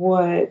matter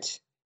what,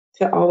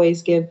 to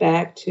always give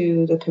back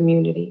to the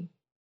community.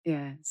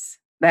 Yes.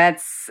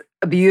 That's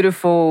a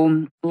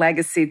beautiful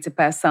legacy to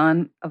pass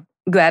on of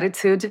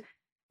gratitude.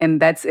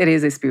 And it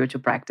is a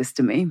spiritual practice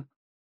to me.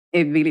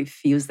 It really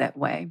feels that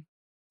way.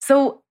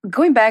 So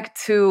going back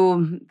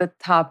to the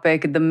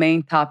topic, the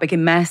main topic, a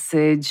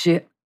message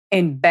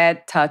in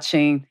bed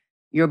touching,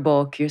 your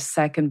book, your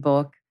second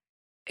book,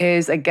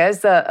 is I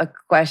guess a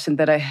question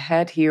that I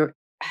had here.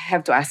 I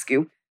have to ask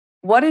you,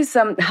 what is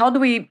how do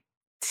we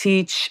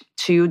teach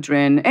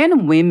children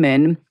and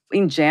women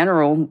in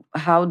general?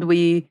 How do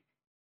we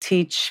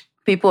teach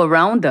people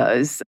around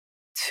us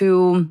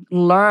to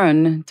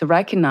learn to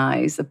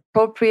recognize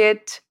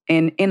appropriate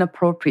and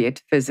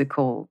inappropriate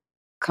physical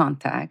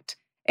contact?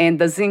 And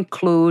does it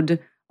include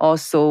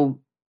also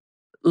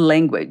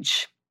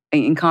language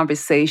in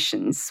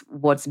conversations,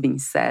 what's being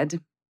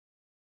said?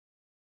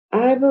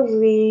 I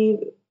believe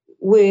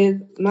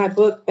with my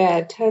book,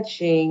 Bad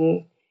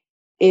Touching,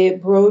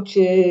 it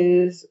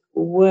broaches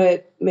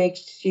what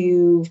makes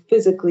you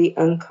physically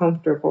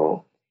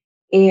uncomfortable.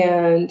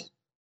 And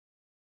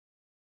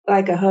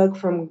like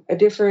a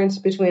difference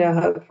between a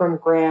hug from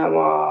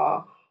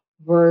grandma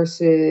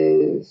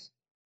versus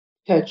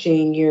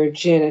touching your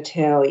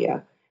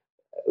genitalia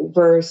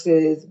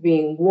versus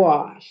being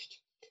washed.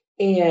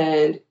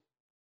 And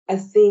I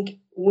think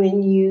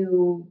when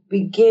you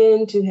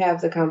begin to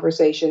have the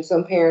conversation,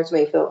 some parents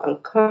may feel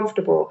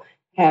uncomfortable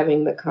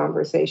having the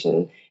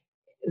conversation.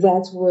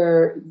 That's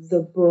where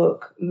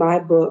my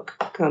book,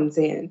 comes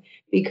in,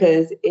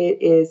 because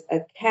it is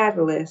a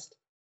catalyst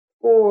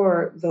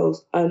for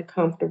those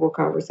uncomfortable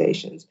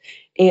conversations.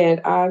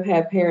 And I've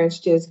had parents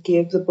just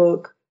give the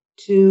book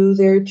to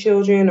their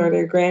children or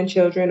their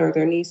grandchildren or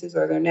their nieces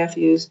or their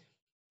nephews,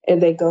 and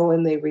they go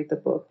and they read the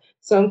book.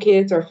 Some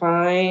kids are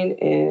fine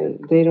and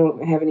they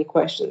don't have any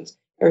questions.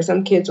 Or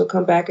some kids will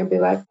come back and be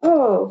like,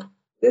 oh,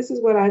 this is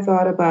what I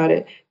thought about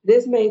it.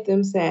 This made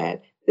them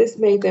sad. This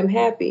made them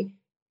happy,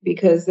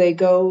 because they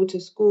go to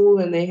school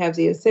and they have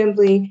the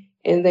assembly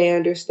and they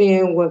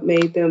understand what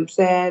made them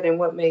sad and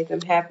what made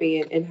them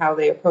happy, and how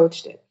they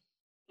approached it.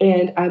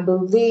 And I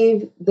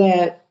believe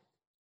that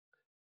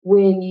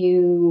when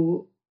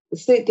you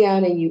sit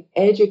down and you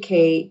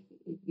educate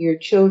your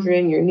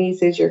children, your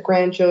nieces, your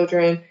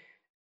grandchildren,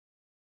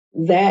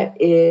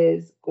 that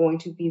is going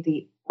to be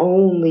the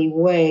only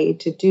way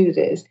to do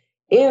this.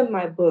 In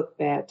my book,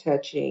 Bad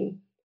Touching,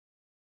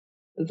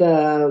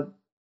 the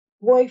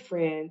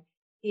boyfriend,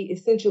 he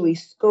essentially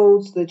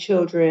scolds the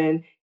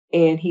children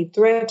and he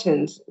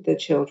threatens the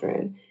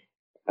children.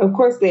 Of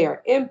course, they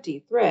are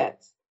empty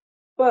threats,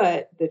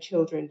 but the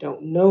children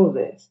don't know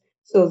this.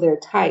 So they're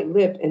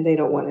tight-lipped and they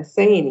don't want to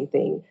say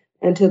anything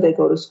until they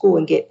go to school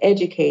and get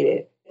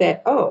educated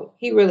that, oh,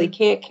 he really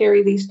can't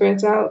carry these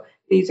threats out.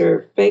 These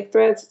are fake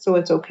threats, so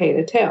it's okay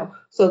to tell.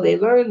 So they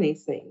learn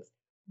these things.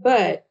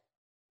 But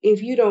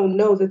if you don't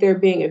know that they're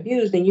being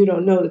abused and you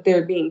don't know that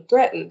they're being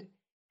threatened,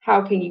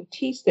 how can you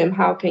teach them?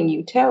 How can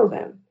you tell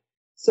them?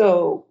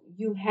 So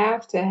you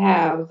have to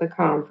have the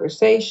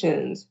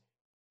conversations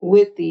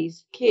with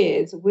these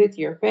kids, with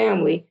your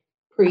family,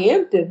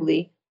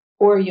 preemptively,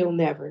 or you'll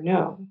never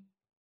know.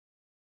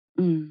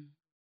 Mm,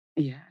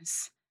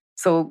 yes.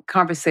 So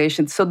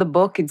conversation. So the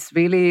book, it's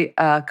really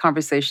a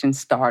conversation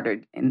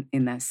started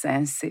in that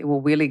sense. It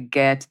will really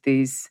get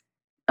these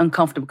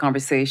uncomfortable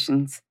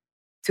conversations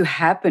to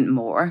happen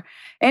more.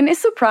 And it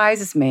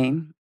surprises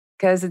me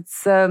because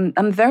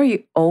I'm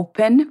very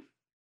open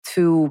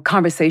to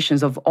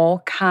conversations of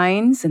all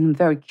kinds and I'm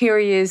very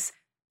curious.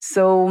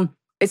 So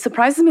it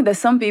surprises me that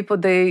some people,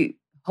 they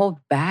hold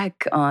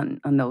back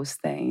on those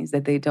things,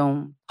 that they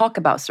don't talk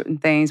about certain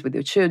things with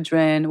their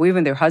children or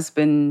even their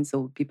husbands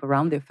or people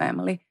around their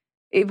family.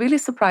 It really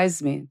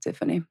surprises me,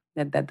 Tiffanie,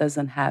 that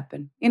doesn't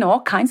happen. All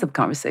kinds of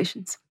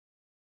conversations.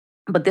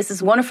 But this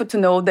is wonderful to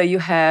know that you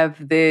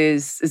have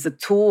this as a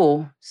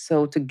tool,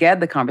 so to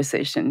get the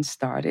conversation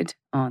started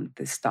on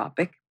this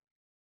topic.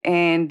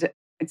 And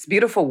it's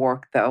beautiful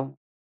work, though.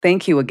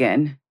 Thank you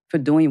again for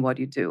doing what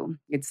you do.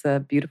 It's a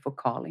beautiful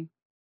calling.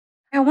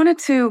 I wanted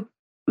to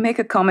make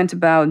a comment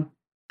about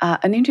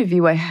an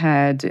interview I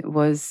had. It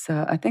was,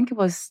 I think it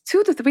was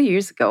 2 to 3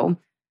 years ago,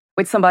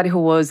 with somebody who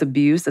was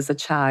abused as a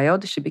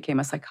child. She became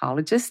a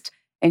psychologist,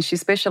 and she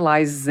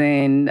specializes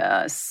in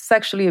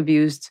sexually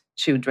abused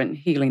children,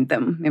 healing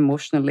them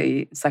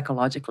emotionally,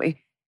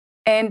 psychologically.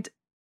 And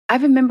I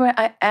remember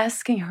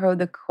asking her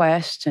the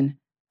question,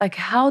 like,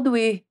 how do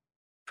we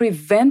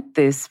prevent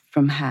this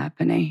from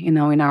happening, in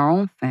our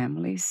own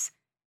families?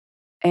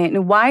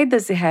 And why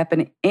does it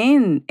happen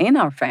in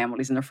our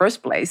families in the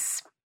first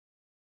place?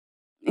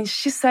 And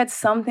she said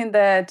something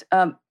that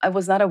I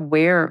was not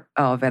aware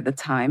of at the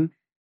time.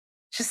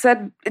 She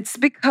said, it's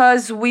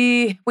because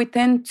we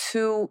tend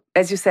to,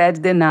 as you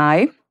said,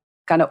 deny,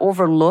 kind of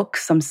overlook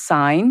some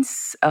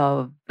signs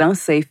of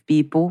unsafe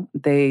people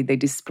they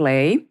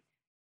display.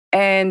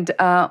 And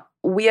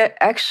we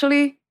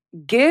actually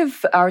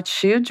give our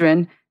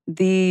children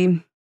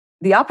the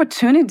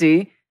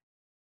opportunity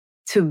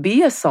to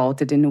be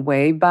assaulted in a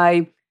way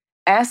by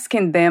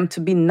asking them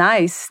to be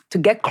nice, to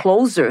get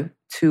closer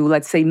to,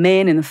 let's say,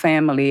 men in the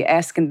family,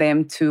 asking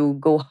them to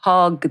go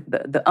hug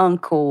the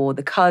uncle,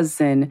 the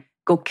cousin,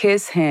 go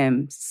kiss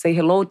him, say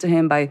hello to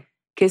him by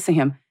kissing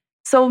him.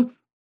 So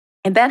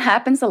And that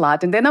happens a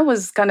lot. And then I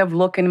was kind of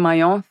looking in my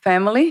own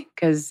family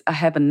because I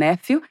have a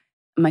nephew.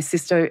 My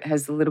sister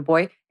has a little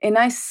boy. And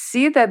I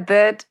see that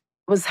that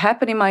was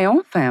happening in my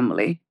own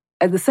family.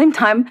 At the same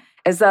time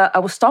as I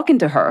was talking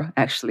to her,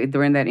 actually,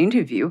 during that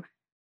interview.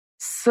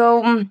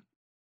 So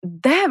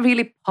that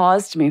really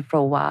paused me for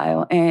a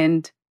while.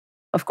 And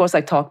of course,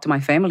 I talked to my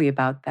family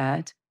about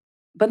that.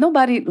 But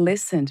nobody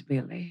listened,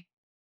 really.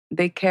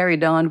 They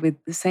carried on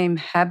with the same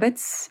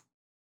habits.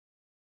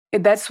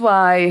 And that's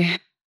why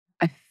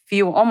I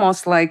feel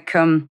almost like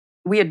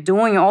we are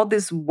doing all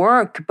this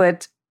work,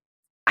 but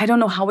I don't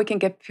know how we can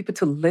get people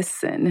to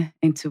listen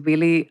and to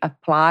really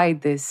apply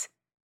this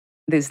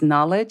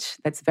knowledge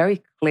that's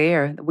very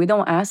clear. We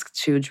don't ask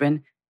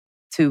children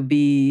to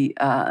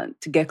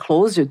get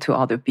closer to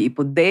other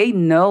people. They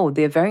know,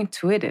 they're very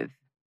intuitive.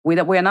 We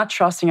are not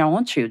trusting our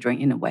own children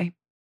in a way.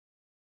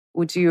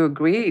 Would you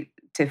agree,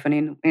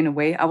 Tiffanie, in a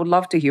way? I would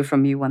love to hear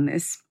from you on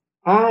this.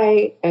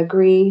 I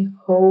agree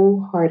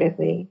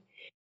wholeheartedly.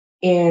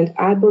 And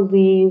I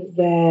believe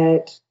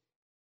that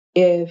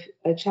if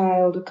a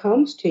child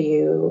comes to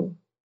you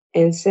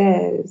and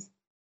says,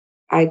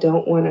 I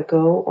don't want to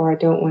go or I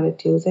don't want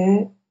to do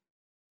that,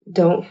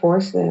 don't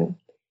force them.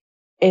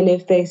 And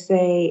if they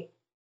say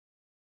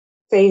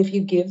if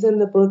you give them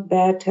the book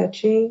Bad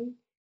Touching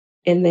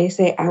and they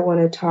say, I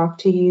want to talk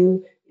to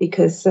you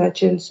because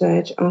such and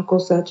such, uncle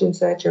such and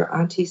such, or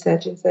auntie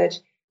such and such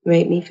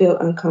made me feel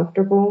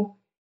uncomfortable,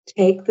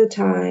 take the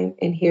time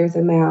and hear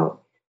them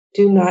out.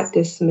 Do not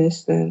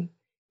dismiss them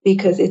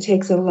because it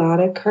takes a lot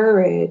of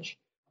courage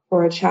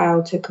for a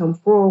child to come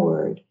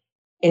forward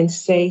and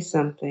say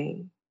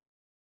something.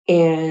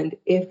 And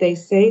if they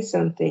say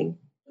something,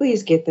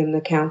 please get them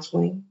the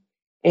counseling.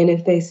 And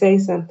if they say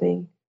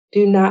something,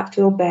 do not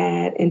feel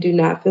bad and do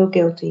not feel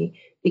guilty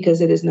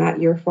because it is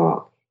not your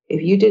fault.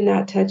 If you did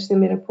not touch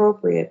them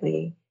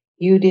inappropriately,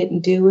 you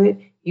didn't do it,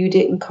 you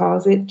didn't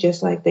cause it,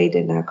 just like they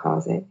did not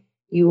cause it.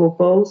 You will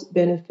both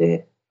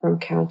benefit from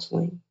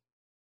counseling.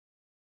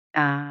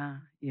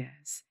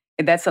 Yes.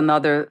 And that's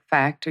another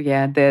factor,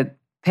 that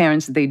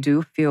parents, they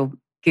do feel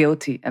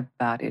guilty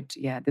about it.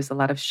 Yeah, there's a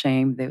lot of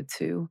shame there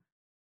too.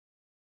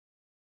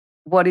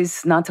 What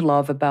is not to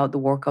love about the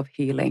work of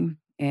healing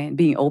and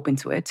being open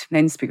to it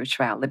and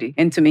spirituality?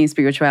 And to me,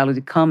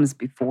 spirituality comes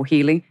before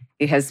healing.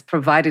 It has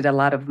provided a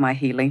lot of my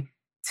healing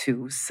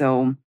too.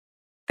 So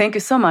thank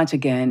you so much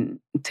again,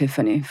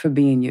 Tiffanie, for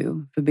being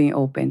you, for being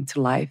open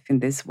to life in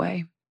this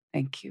way.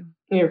 Thank you.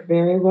 You're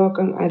very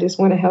welcome. I just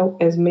want to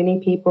help as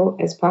many people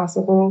as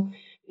possible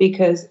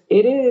because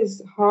it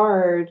is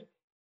hard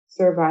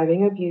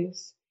surviving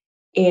abuse.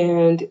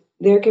 And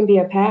there can be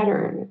a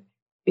pattern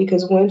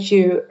because once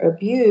you're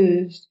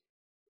abused,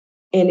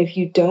 and if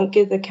you don't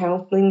get the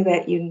counseling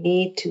that you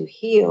need to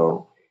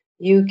heal,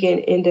 you can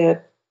end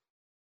up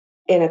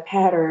in a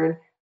pattern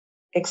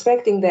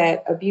expecting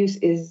that abuse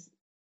is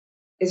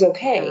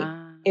okay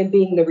and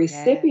being the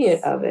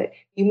recipient of it.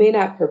 You may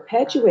not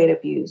perpetuate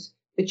abuse,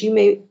 but you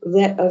may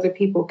let other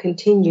people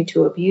continue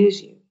to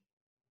abuse you.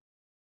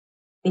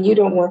 And you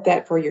don't want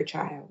that for your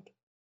child.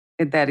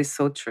 That is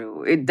so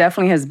true. It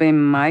definitely has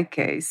been my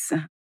case,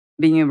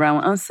 being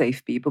around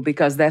unsafe people,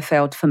 because that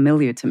felt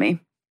familiar to me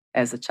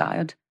as a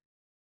child.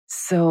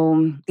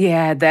 So,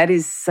 that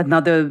is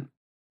another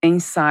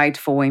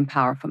insightful and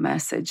powerful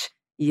message.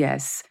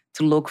 Yes,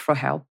 to look for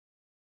help,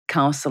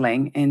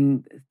 counseling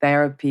and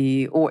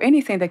therapy, or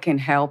anything that can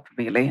help,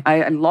 really.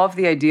 I love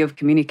the idea of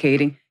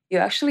communicating. You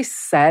actually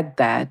said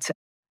that.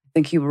 I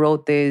think you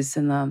wrote this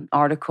in an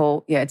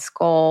article. Yeah, it's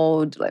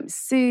called, let me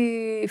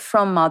see,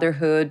 From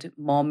Motherhood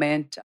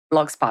Moment,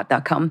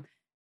 blogspot.com.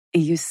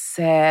 You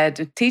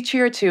said, teach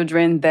your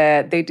children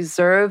that they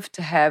deserve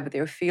to have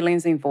their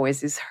feelings and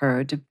voices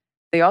heard.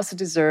 They also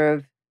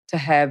deserve to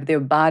have their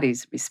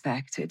bodies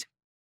respected.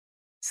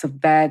 So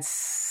that's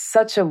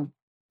such a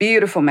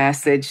beautiful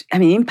message. I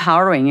mean,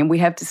 empowering. And we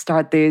have to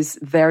start this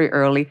very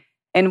early.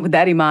 And with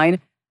that in mind,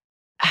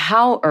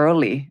 how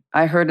early?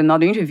 I heard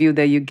another interview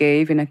that you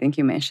gave, and I think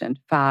you mentioned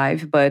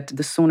 5, but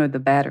the sooner the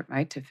better,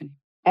 right, Tiffanie?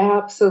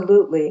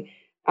 Absolutely.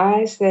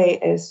 I say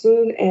as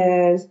soon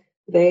as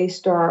they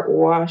start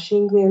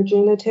washing their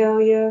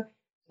genitalia,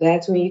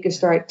 that's when you can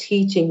start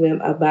teaching them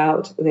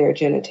about their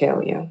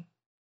genitalia.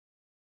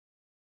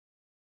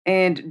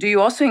 And do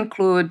you also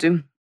include,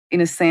 in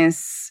a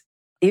sense,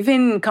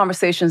 even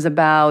conversations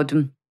about,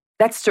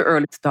 that's too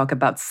early to talk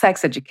about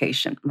sex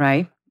education,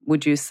 right?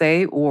 Would you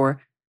say?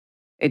 Or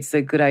it's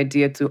a good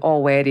idea to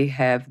already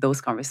have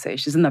those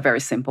conversations in a very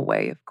simple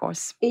way, of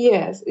course.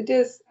 Yes,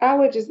 I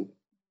would just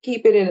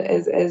keep it in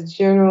as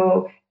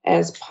general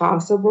as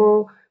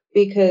possible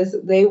because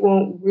they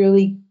won't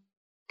really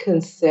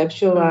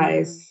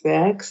conceptualize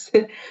sex.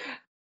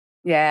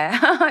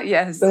 Yeah,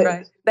 yes,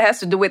 right. That has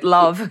to do with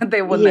love.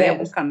 They will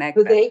connect.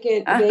 But they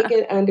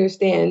can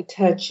understand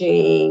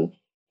touching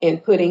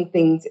and putting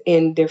things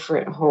in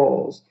different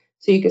holes.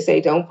 So you can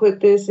say, don't put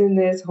this in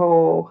this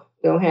hole.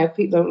 Don't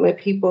let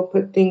people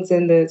put things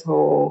in this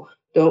hole.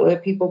 Don't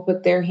let people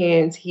put their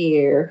hands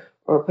here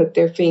or put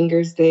their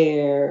fingers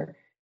there.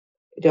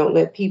 Don't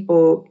let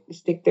people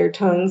stick their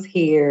tongues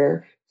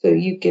here. So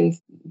you can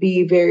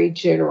be very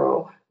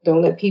general.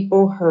 Don't let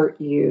people hurt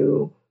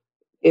you.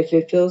 If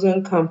it feels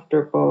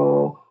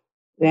uncomfortable,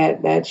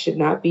 that should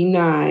not be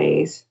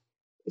nice.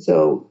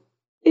 So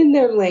in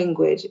their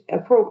language,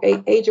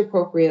 age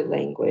appropriate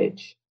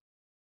language.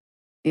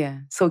 Yeah.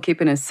 So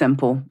keeping it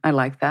simple. I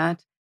like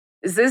that.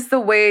 Is this the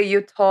way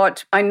you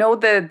taught? I know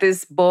that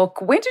this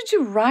book, when did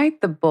you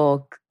write the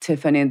book,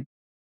 Tiffanie?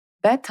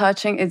 That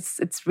touching, it's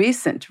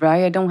recent,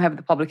 right? I don't have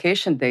the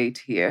publication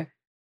date here.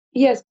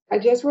 Yes, I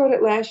just wrote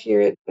it last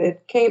year.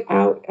 It came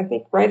out, I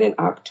think, right in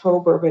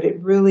October, but it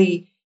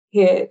really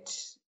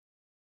hit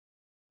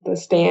the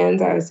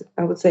stands,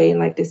 I would say, in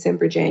like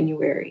December,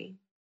 January.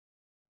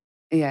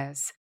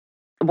 Yes.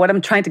 What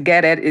I'm trying to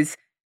get at is,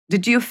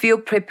 did you feel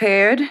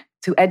prepared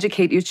to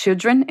educate your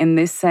children in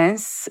this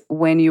sense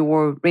when you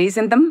were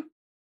raising them?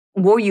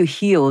 Were you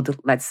healed,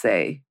 let's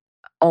say,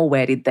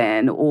 already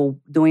then, or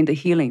doing the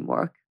healing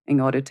work in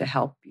order to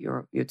help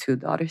your two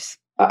daughters?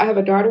 I have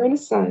a daughter and a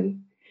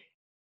son.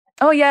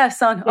 Oh, yeah,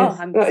 son. Oh, Yes,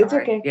 I'm no, it's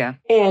sorry. okay. Yeah.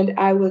 And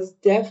I was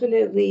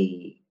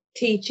definitely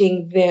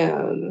teaching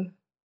them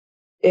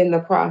in the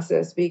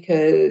process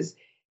because,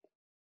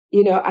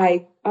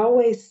 I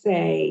always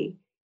say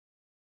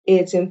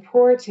it's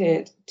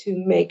important to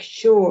make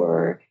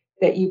sure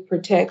that you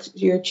protect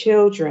your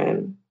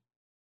children,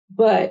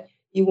 but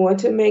you want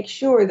to make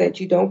sure that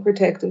you don't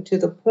protect them to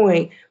the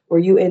point where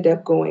you end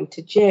up going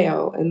to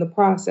jail in the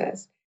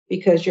process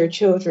because your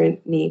children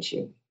need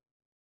you.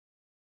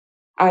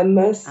 I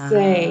must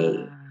say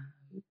Ah.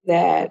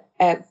 that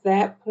at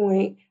that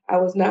point, I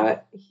was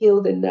not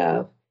healed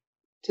enough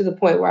to the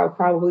point where I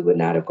probably would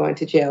not have gone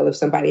to jail if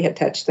somebody had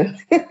touched them.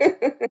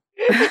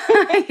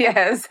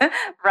 Yes,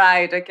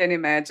 right. I can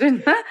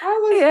imagine. I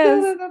was still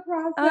Yes. in the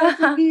process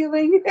of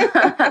healing.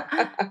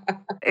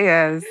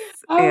 Yes.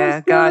 I was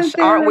Yeah. still in Gosh,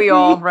 aren't we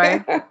all, therapy.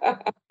 right?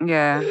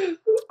 Yeah.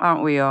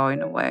 Aren't we all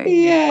in a way in the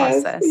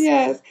Yes, process?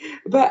 yes.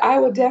 But I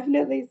would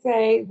definitely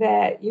say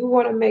that you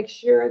want to make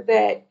sure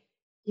that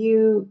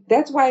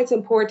that's why it's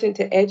important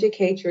to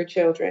educate your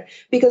children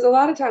because a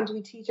lot of times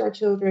we teach our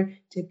children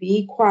to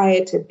be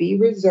quiet, to be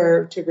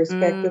reserved, to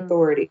respect Mm,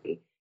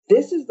 authority.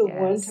 This is the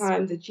one yes.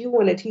 time that you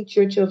want to teach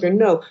your children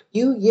no,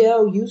 you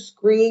yell, you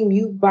scream,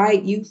 you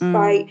bite, you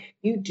fight, Mm,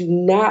 you do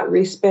not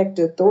respect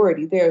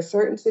authority. There are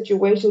certain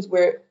situations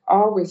where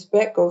all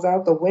respect goes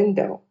out the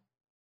window.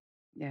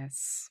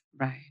 yes.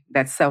 Right.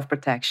 That's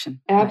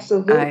self-protection. Right.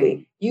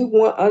 Absolutely. You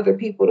want other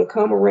people to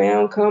come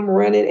around, come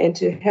running, and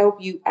to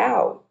help you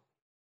out.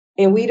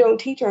 And we don't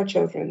teach our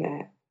children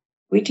that.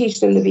 We teach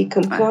them to be Ah,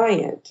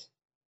 compliant.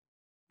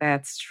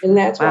 that's And true.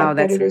 that's why Wow.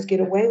 predators get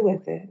away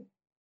with it.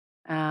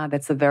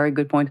 That's a very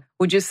good point.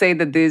 Would you say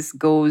that this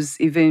goes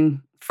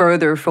even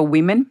further for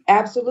women?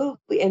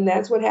 Absolutely. And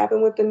that's what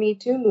happened with the Me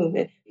Too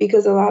movement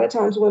because a lot of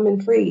times women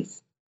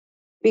freeze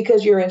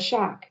because you're in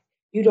shock.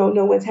 You don't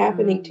know what's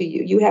happening to Mm,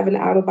 you. You have an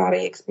out of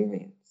body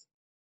experience.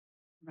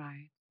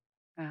 right.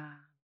 Ah,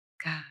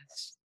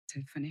 gosh,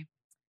 Tiffany.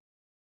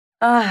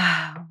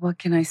 What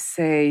can I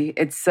say?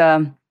 It's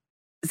a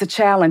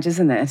challenge,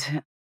 isn't it?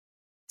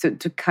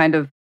 To kind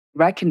of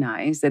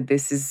recognize that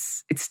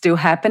it's still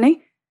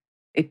happening.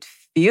 It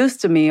feels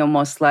to me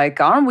almost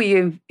like, aren't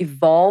we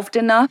evolved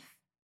enough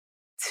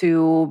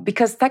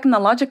because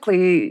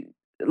technologically,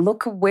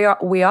 look where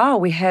we are.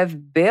 We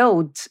have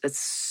built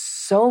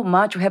so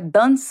much, we have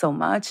done so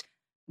much.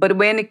 But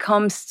when it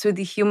comes to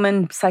the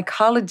human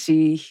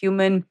psychology,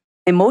 human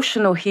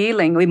emotional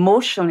healing,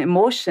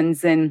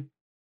 emotions and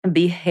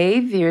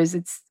behaviors,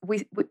 it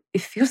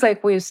feels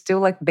like we're still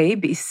like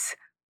babies.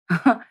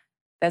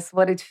 That's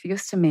what it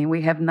feels to me.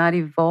 We have not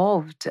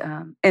evolved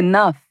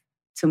enough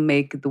to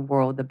make the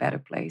world a better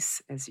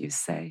place, as you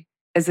say,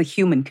 as a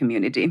human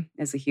community,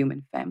 as a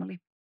human family.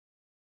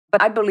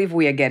 But I believe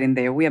we are getting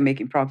there. We are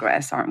making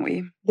progress, aren't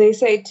we? They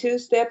say two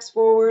steps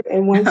forward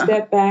and one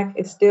step back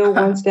is still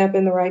one step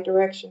in the right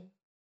direction.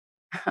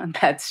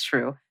 That's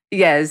true.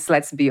 Yes,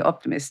 let's be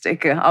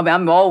optimistic.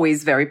 I'm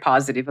always very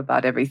positive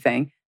about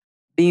everything,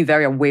 being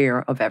very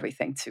aware of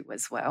everything too,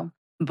 as well.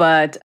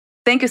 But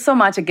thank you so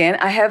much again.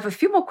 I have a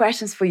few more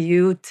questions for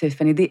you,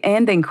 Tiffany, the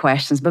ending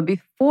questions. But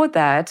before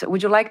that,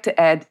 would you like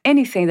to add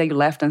anything that you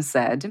left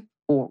unsaid,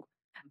 or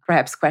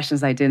perhaps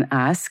questions I didn't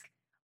ask,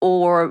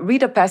 or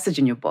read a passage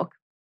in your book?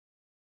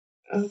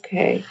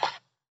 Okay.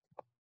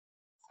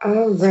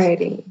 All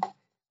righty.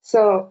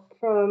 So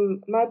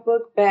from my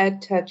book,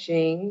 Bad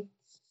Touching,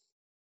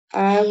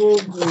 I will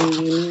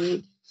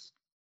read.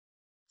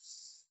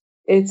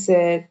 It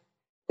said,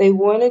 they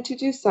wanted to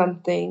do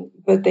something,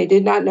 but they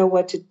did not know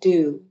what to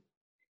do.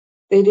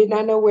 They did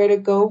not know where to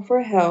go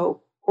for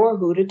help or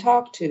who to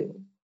talk to.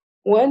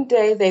 One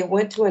day they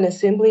went to an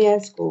assembly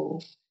at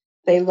school.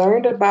 They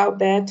learned about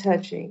bad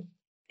touching,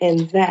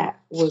 and that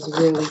was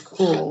really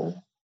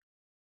cool.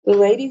 The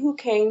lady who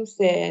came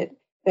said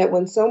that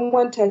when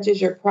someone touches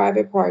your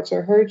private parts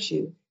or hurts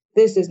you,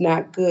 this is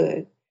not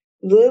good.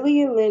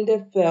 Lillie and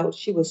Linda felt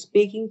she was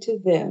speaking to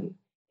them,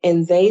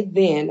 and they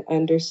then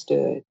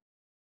understood.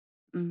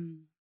 Mm,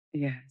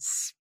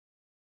 yes.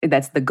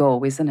 that's the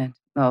goal, isn't it,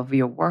 of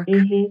your work?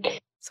 Hmm.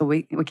 So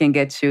we can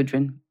get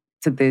children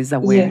to this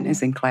awareness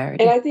Yes. and And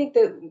clarity. I think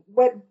that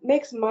what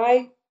makes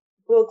my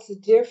books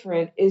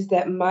different is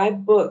that my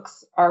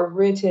books are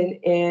written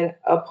in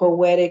a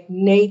poetic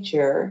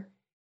nature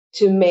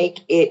to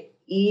make it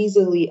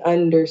easily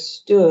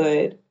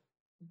understood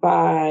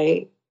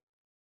by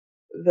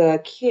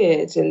the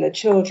kids and the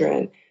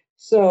children.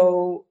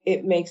 So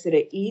it makes it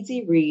an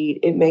easy read,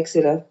 it makes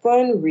it a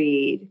fun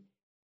read,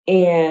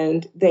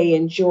 and they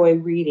enjoy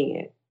reading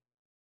it.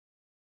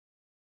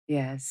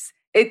 Yes.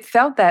 It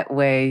felt that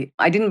way.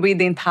 I didn't read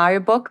the entire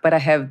book, but I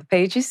have the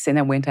pages and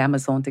I went to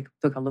Amazon to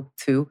took a look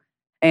too.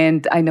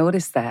 And I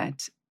noticed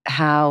that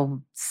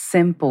how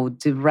simple,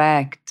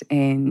 direct,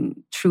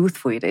 and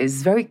truthful it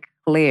is. Very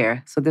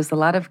clear. So there's a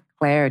lot of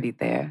clarity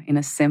there in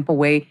a simple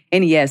way.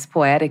 And yes,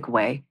 poetic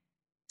way.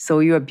 So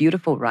you're a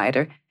beautiful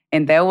writer.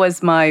 And that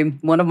was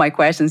one of my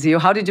questions.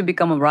 How did you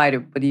become a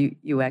writer? But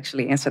you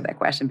actually answered that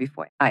question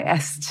before I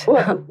asked.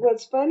 Well,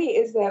 what's funny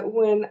is that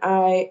when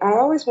I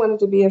always wanted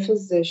to be a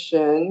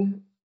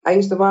physician, I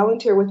used to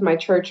volunteer with my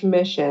church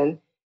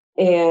mission.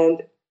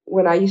 And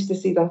when I used to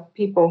see the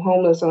people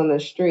homeless on the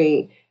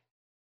street,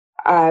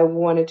 I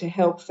wanted to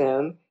help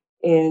them.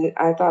 And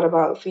I thought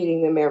about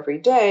feeding them every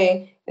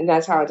day. And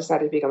that's how I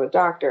decided to become a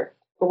doctor.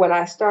 But when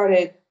I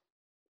started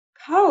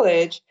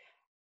college,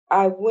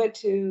 I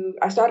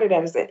started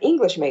out as an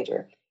English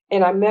major.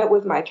 And I met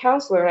with my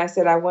counselor and I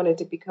said I wanted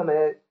to become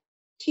a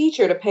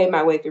teacher to pay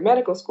my way through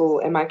medical school.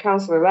 And my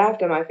counselor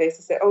laughed in my face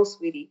and said, "Oh,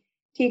 sweetie,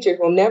 teachers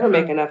will never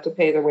make enough to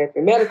pay their way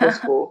through medical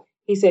school."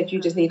 He said, "You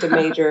just need to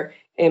major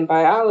in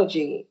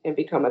biology and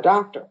become a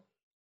doctor."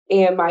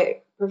 And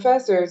my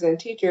professors and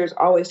teachers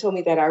always told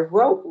me that I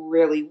wrote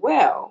really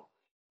well,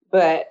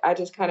 but I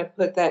just kind of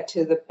put that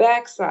to the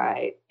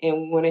backside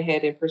and went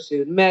ahead and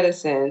pursued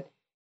medicine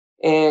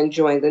and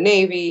joined the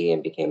Navy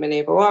and became a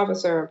naval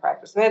officer and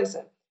practiced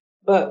medicine.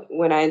 But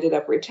when I ended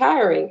up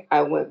retiring,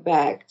 I went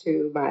back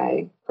to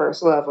my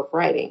first love of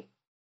writing.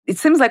 It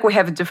seems like we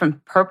have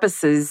different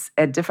purposes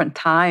at different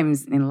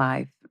times in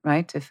life,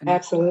 right, Tiffanie?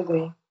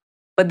 Absolutely.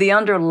 But the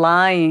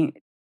underlying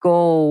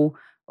goal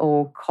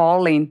or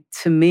calling,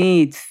 to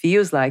me, it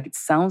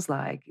sounds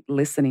like,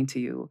 listening to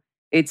you,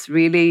 it's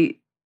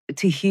really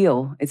to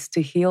heal. It's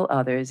to heal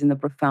others in a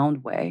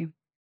profound way.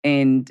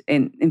 And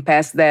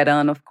pass that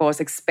on, of course,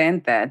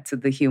 expand that to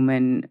the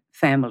human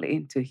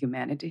family, to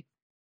humanity.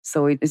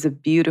 So it is a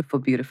beautiful,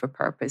 beautiful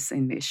purpose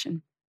and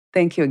mission.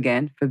 Thank you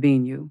again for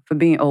being you, for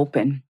being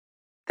open.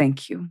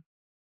 Thank you.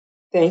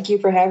 Thank you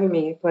for having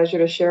me. Pleasure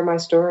to share my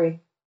story.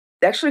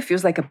 It actually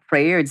feels like a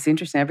prayer. It's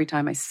interesting every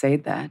time I say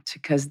that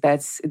because that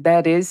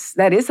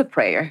is a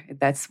prayer.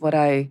 That's what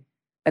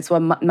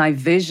my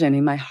vision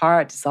in my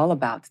heart is all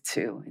about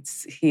too.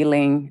 It's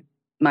healing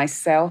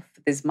myself,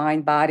 this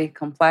mind body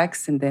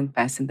complex, and then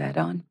passing that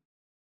on.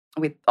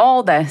 With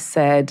all that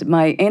said,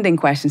 my ending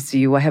questions to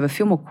you, I have a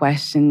few more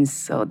questions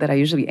so that I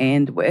usually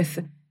end with.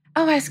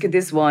 I'll ask you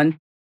this one.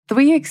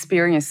 3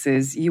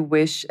 experiences you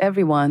wish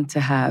everyone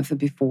to have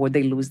before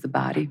they lose the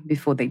body,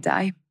 before they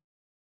die.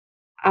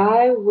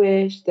 I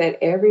wish that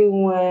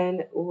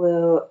everyone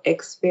will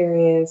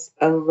experience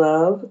a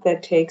love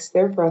that takes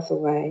their breath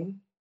away,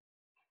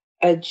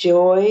 a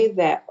joy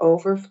that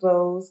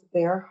overflows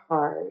their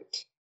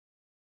heart,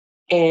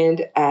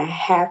 and a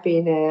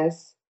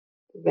happiness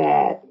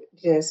that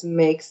just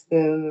makes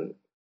them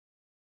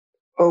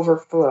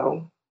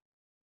overflow.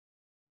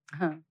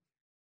 Huh.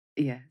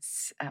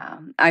 Yes,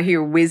 I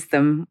hear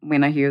wisdom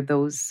when I hear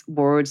those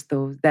words,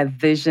 that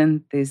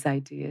vision, these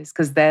ideas,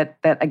 because that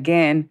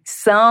again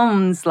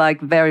sounds like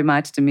very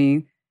much to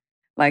me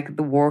like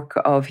the work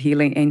of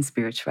healing and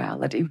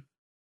spirituality.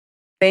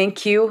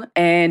 Thank you.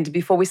 And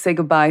before we say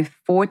goodbye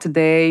for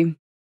today,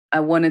 I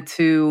wanted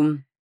to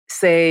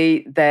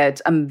say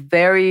that I'm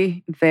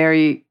very,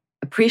 very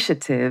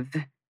appreciative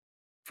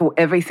for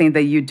everything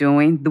that you're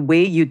doing, the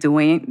way you're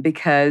doing it,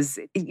 because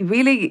it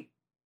really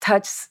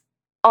touches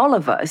all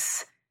of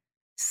us.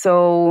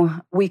 So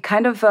we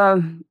kind of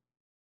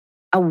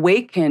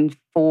awaken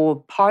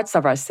for parts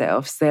of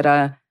ourselves that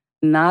are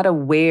not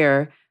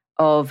aware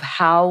of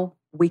how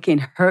we can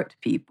hurt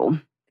people.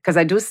 Because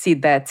I do see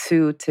that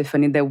too,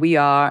 Tiffanie, that we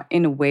are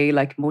in a way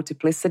like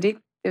multiplicity.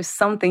 There's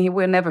something here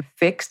we're never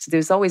fixed.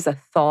 There's always a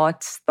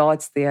thoughts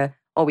they're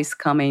always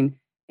coming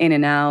in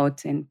and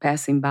out and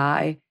passing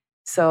by.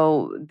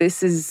 So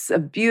this is a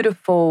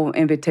beautiful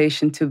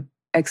invitation to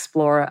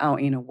explore our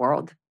inner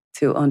world,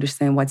 to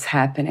understand what's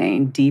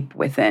happening deep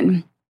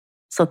within.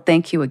 So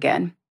thank you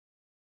again.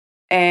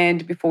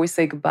 And before we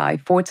say goodbye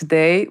for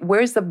today,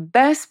 where's the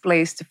best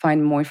place to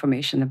find more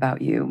information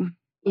about you?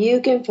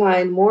 You can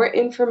find more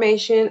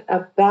information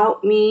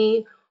about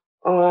me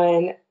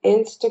on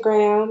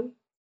Instagram,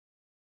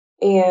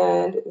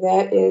 and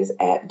that is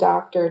at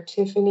Dr.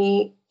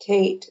 Tiffanie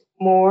Tate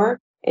Moore.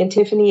 And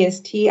Tiffanie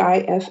is Tiffanie,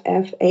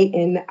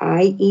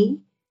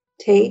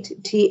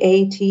 Tate,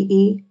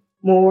 Tate,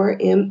 Moore,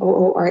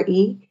 Moore.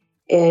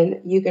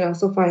 And you can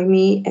also find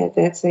me at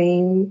that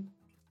same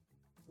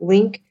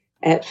link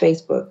at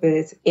Facebook, but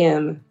it's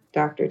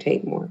Dr.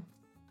 Tate Moore.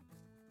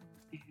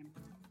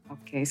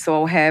 Okay, so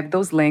I'll have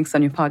those links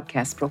on your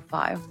podcast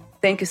profile.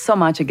 Thank you so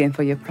much again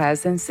for your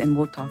presence, and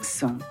we'll talk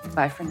soon.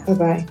 Bye for now.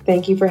 Bye-bye.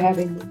 Thank you for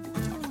having me.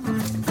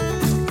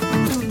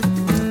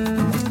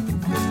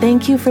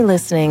 Thank you for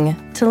listening.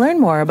 To learn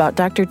more about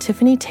Dr.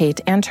 Tiffanie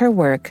Tate and her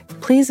work,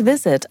 please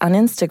visit on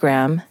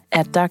Instagram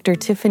at Dr.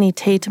 Tiffanie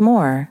Tate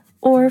Moore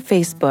or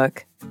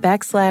Facebook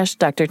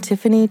 /Dr.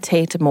 Tiffanie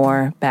Tate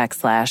Moore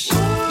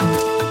 /.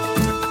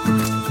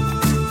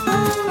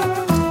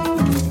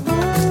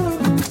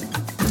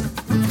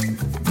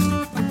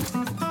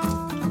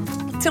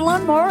 To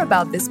learn more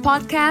about this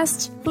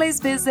podcast,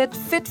 please visit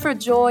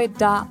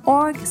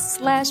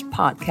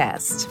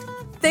fitforjoy.org/podcast.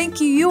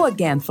 Thank you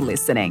again for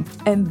listening,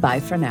 and bye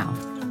for now.